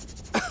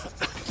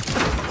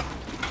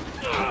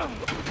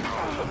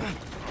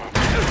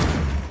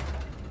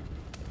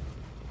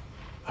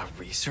 A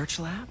research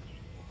lab?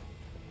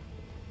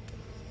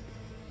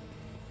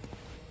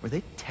 Were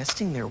they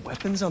testing their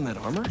weapons on that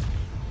armor?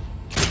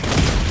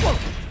 Whoa!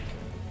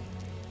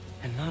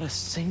 And not a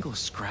single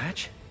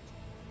scratch?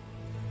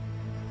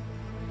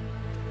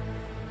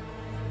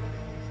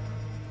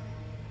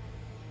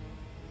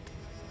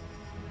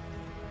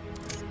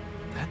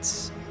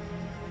 That's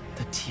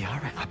the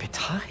Tiara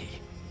Apitai.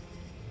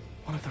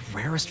 One of the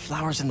rarest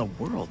flowers in the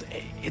world.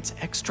 Its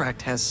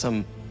extract has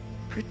some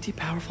pretty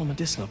powerful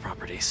medicinal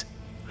properties.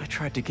 I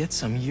tried to get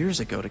some years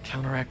ago to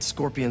counteract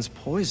Scorpion's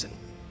poison,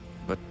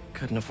 but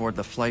couldn't afford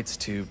the flights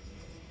to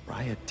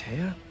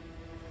Raiatea?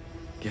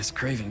 Guess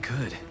Craven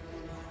could.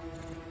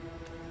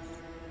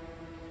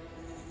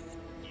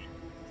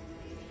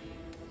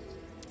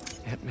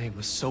 Aunt May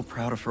was so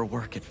proud of her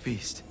work at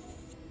Feast.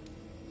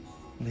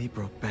 Lee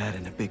broke bad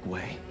in a big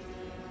way.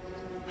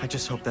 I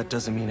just hope that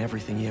doesn't mean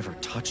everything he ever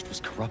touched was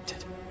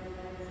corrupted.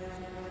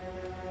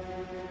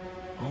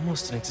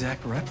 Almost an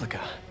exact replica.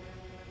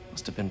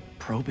 Must have been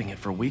probing it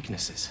for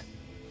weaknesses.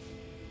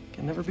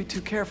 Can never be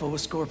too careful with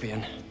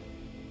Scorpion.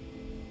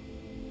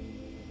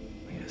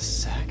 Wait a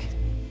sec.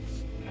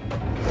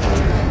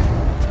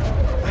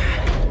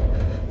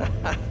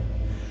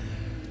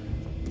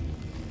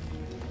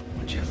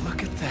 Would you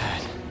look at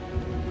that?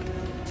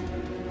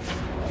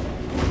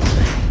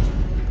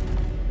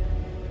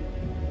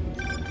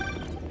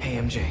 Hey,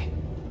 MJ.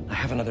 I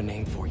have another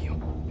name for you.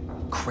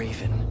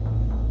 Craven.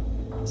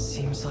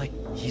 Seems like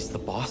he's the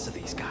boss of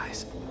these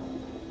guys.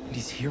 And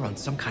he's here on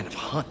some kind of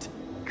hunt.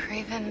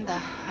 Craven the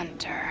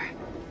Hunter.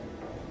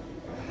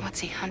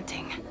 What's he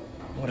hunting?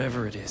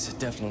 Whatever it is, it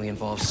definitely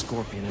involves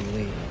Scorpion and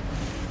Lee.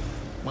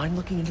 Mind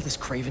looking into this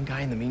Craven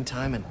guy in the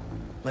meantime and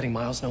letting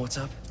Miles know what's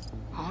up?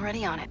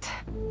 Already on it.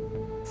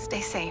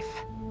 Stay safe.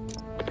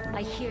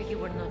 I hear you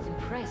were not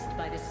impressed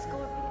by the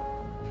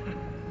Scorpion.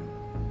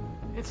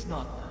 It's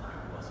not that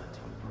I wasn't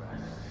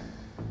impressed.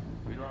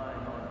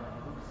 Relying on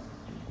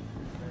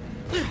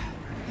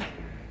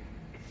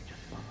it's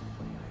just not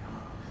the way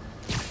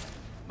I asked.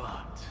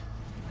 But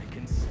I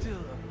can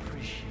still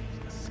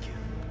appreciate the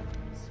skill.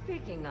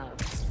 Speaking of,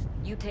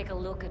 you take a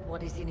look at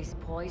what is in his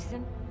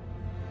poison?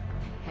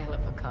 Hell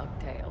of a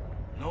cocktail.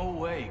 No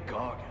way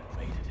Gargan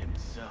made it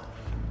himself.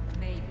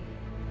 Maybe,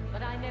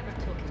 but I never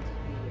took him to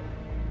be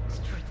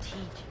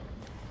strategic.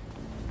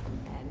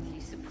 And he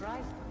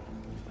surprised me.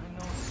 I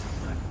noticed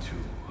that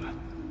too.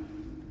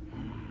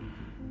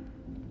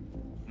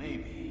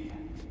 Maybe.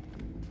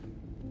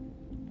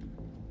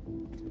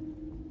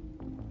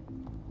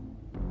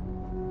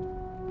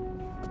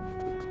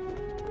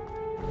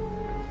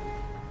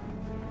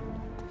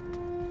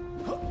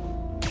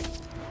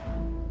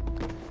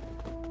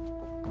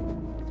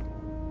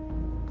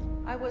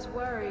 I was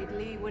worried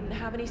Lee wouldn't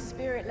have any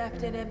spirit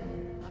left in him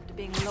after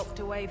being locked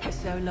away for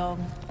so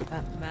long.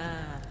 But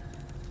man,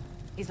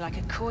 he's like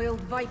a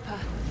coiled viper.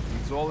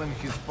 It's all in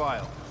his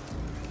file.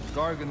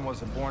 Gargan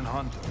was a born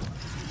hunter.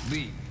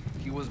 Lee,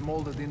 he was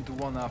molded into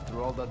one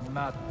after all that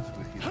madness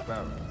with his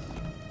parents.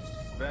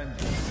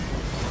 Vengeance.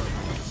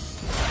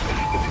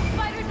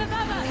 Spiders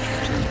above us!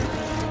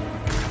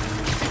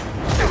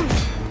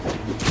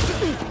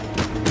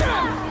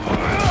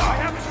 I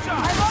have a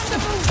shot! I'm on the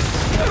move!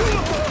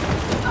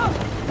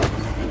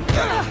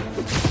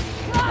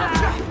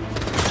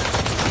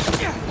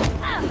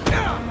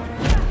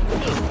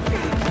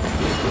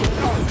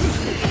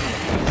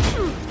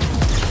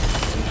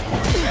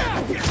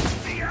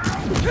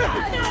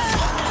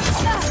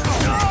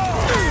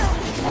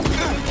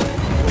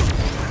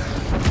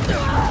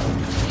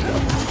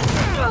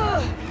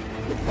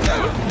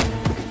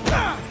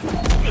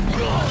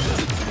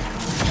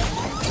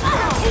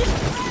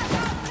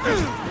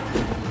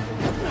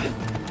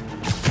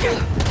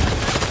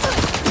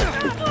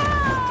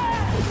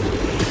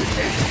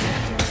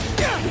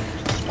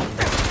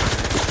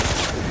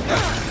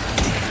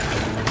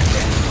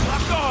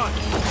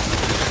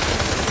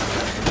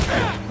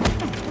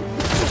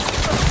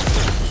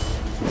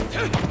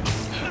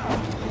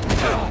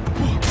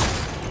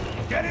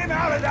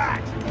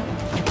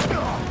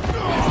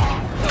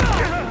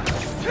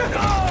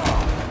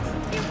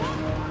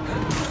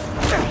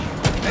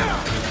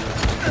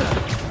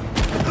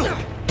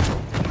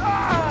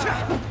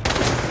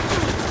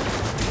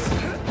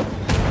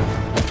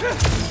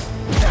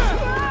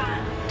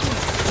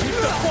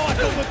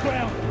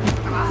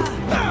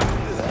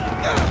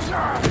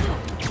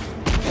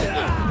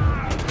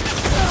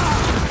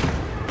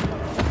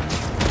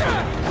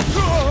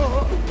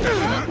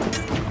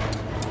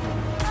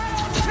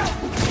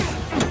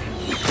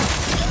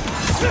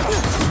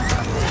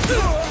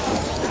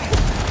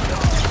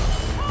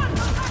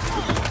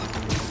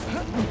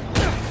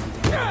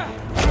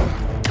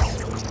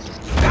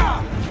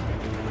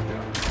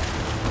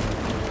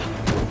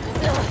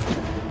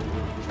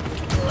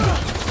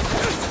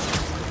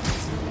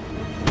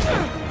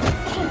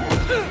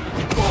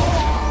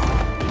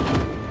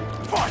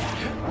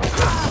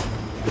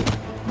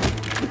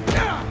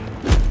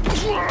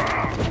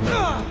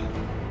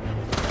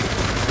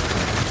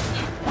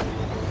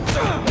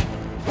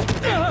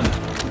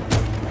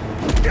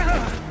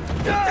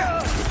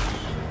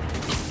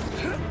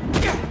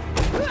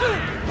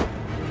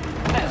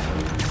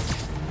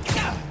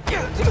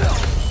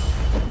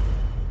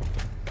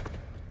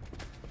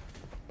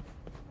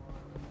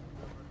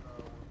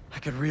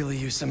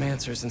 use some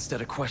answers instead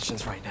of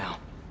questions right now.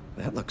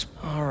 That looks...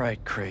 All right,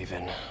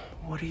 Craven.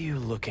 What are you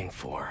looking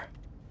for?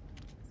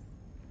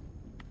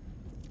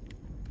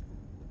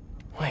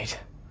 Wait.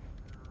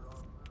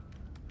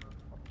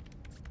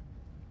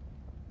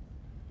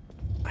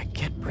 I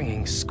get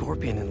bringing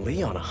Scorpion and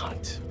Lee on a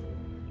hunt,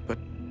 but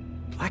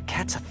Black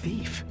Cat's a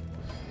thief.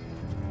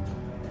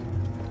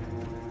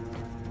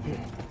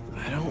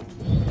 I don't...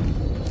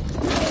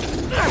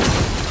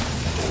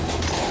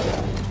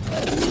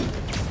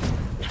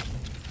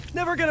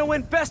 Never gonna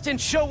win Best in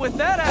Show with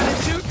that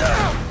attitude!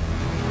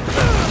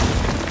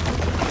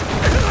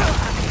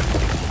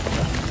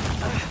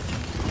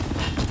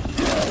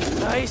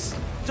 Nice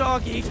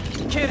doggy,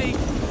 kitty,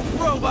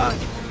 robot!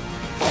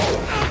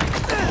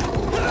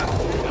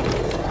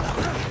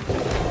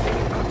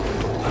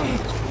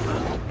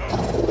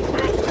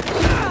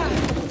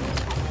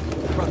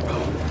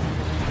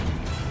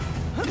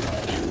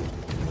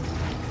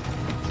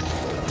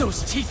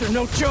 Those teeth are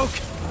no joke!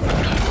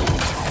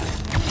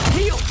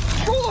 Heal!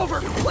 Roll over!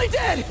 Play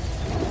dead!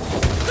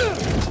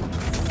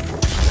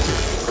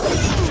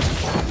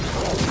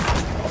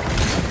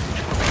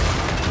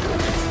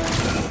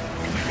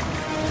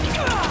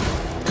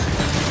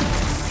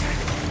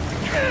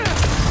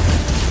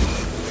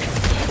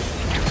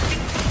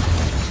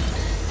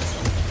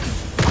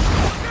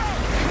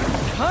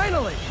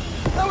 Finally!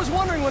 I was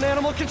wondering when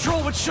animal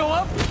control would show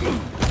up!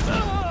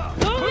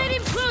 Don't let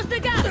him close the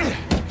gap!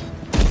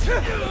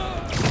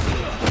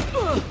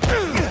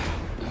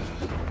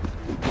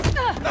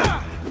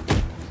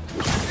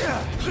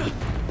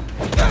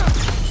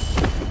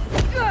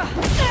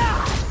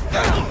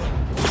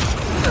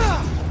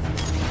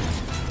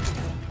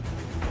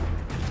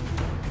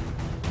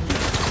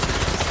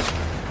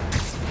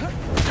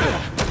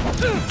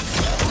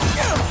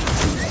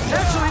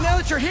 Actually, now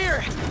that you're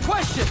here,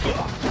 question!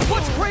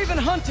 What's Craven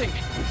hunting?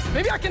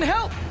 Maybe I can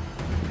help!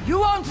 You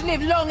won't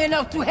live long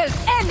enough to help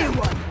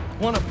anyone!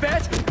 Wanna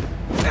bet?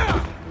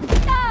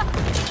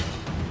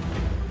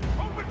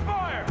 Open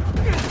fire!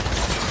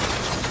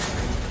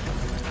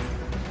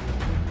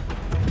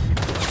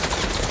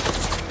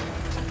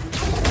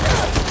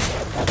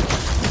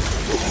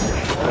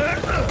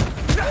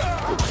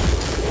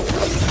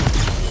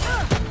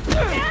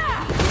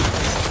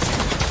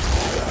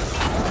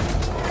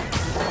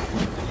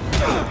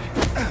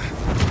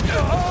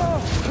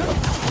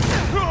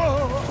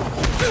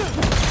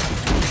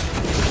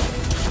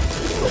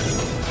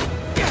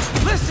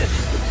 Listen!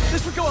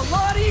 This would go a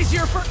lot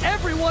easier for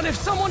everyone if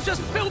someone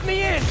just filled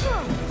me in!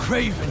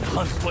 Craven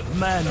hunts what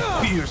man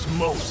fears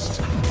most.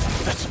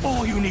 That's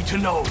all you need to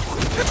know.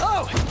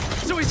 Oh!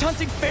 So he's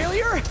hunting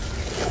failure?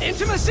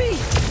 Intimacy?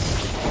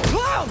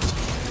 Clowns!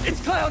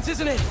 It's clowns,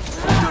 isn't it?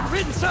 Good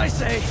riddance, I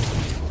say!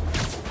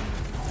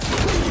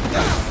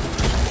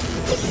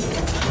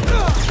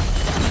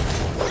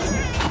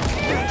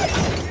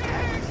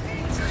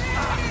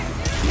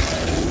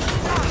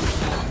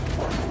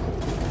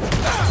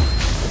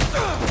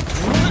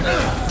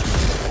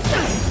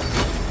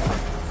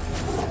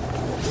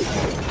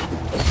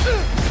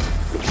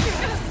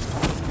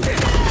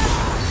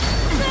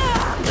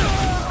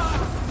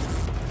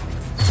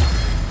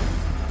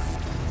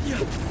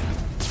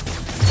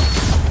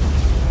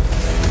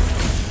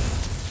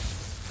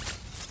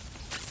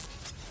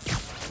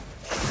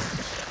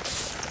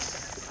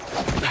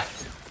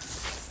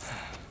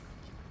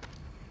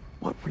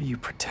 What were you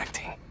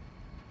protecting?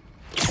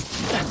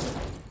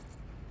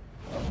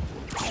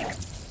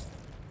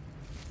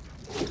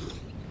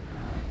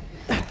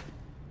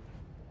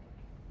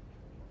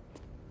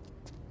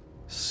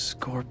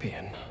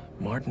 Scorpion,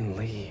 Martin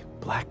Lee,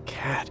 Black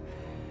Cat.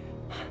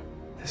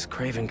 This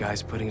Craven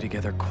guy's putting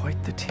together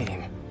quite the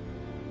team.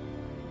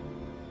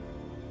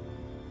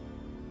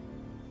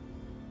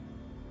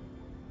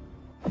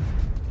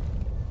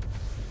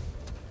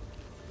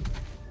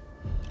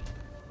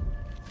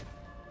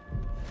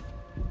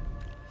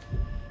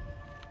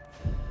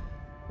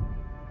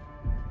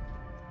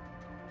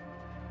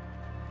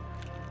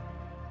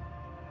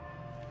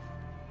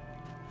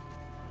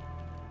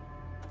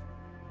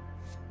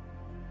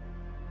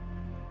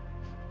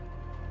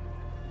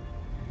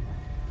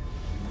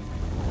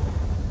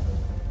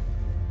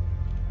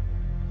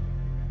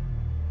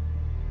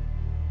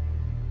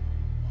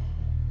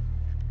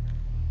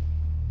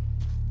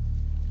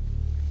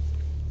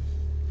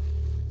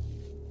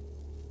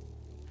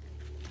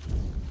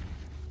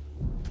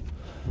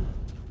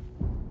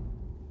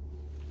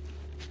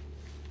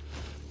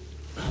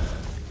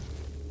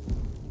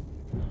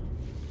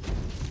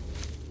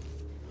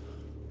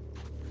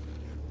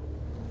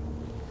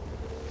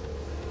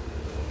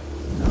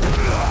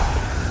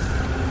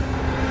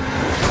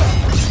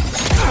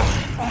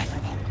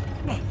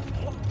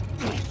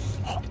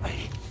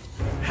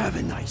 Have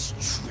a nice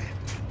trip.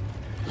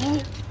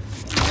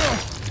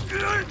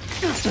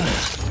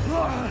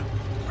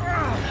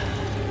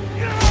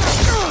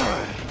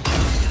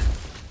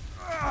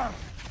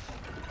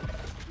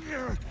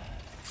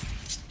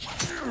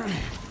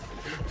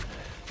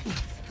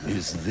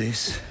 Is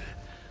this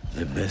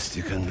the best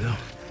you can do?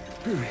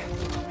 They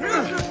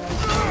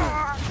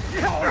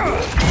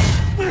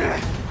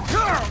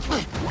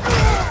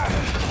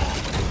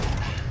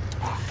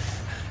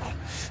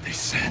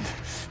said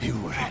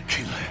you were a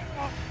killer.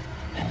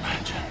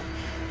 Imagine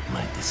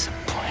my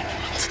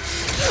disappointment.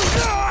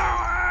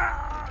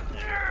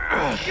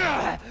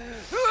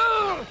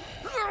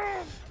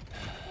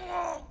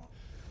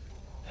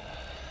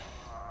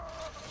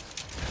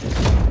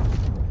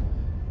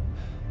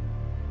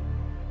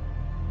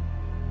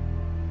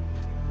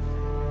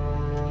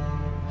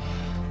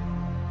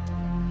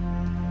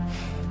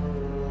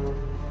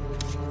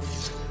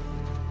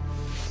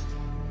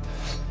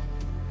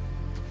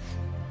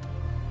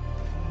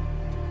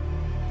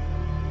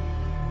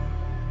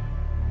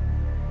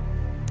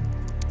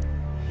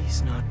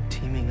 He's not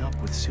teaming up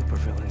with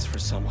supervillains for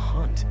some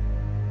hunt.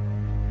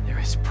 They're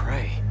his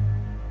prey.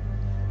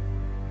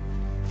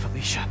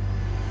 Felicia.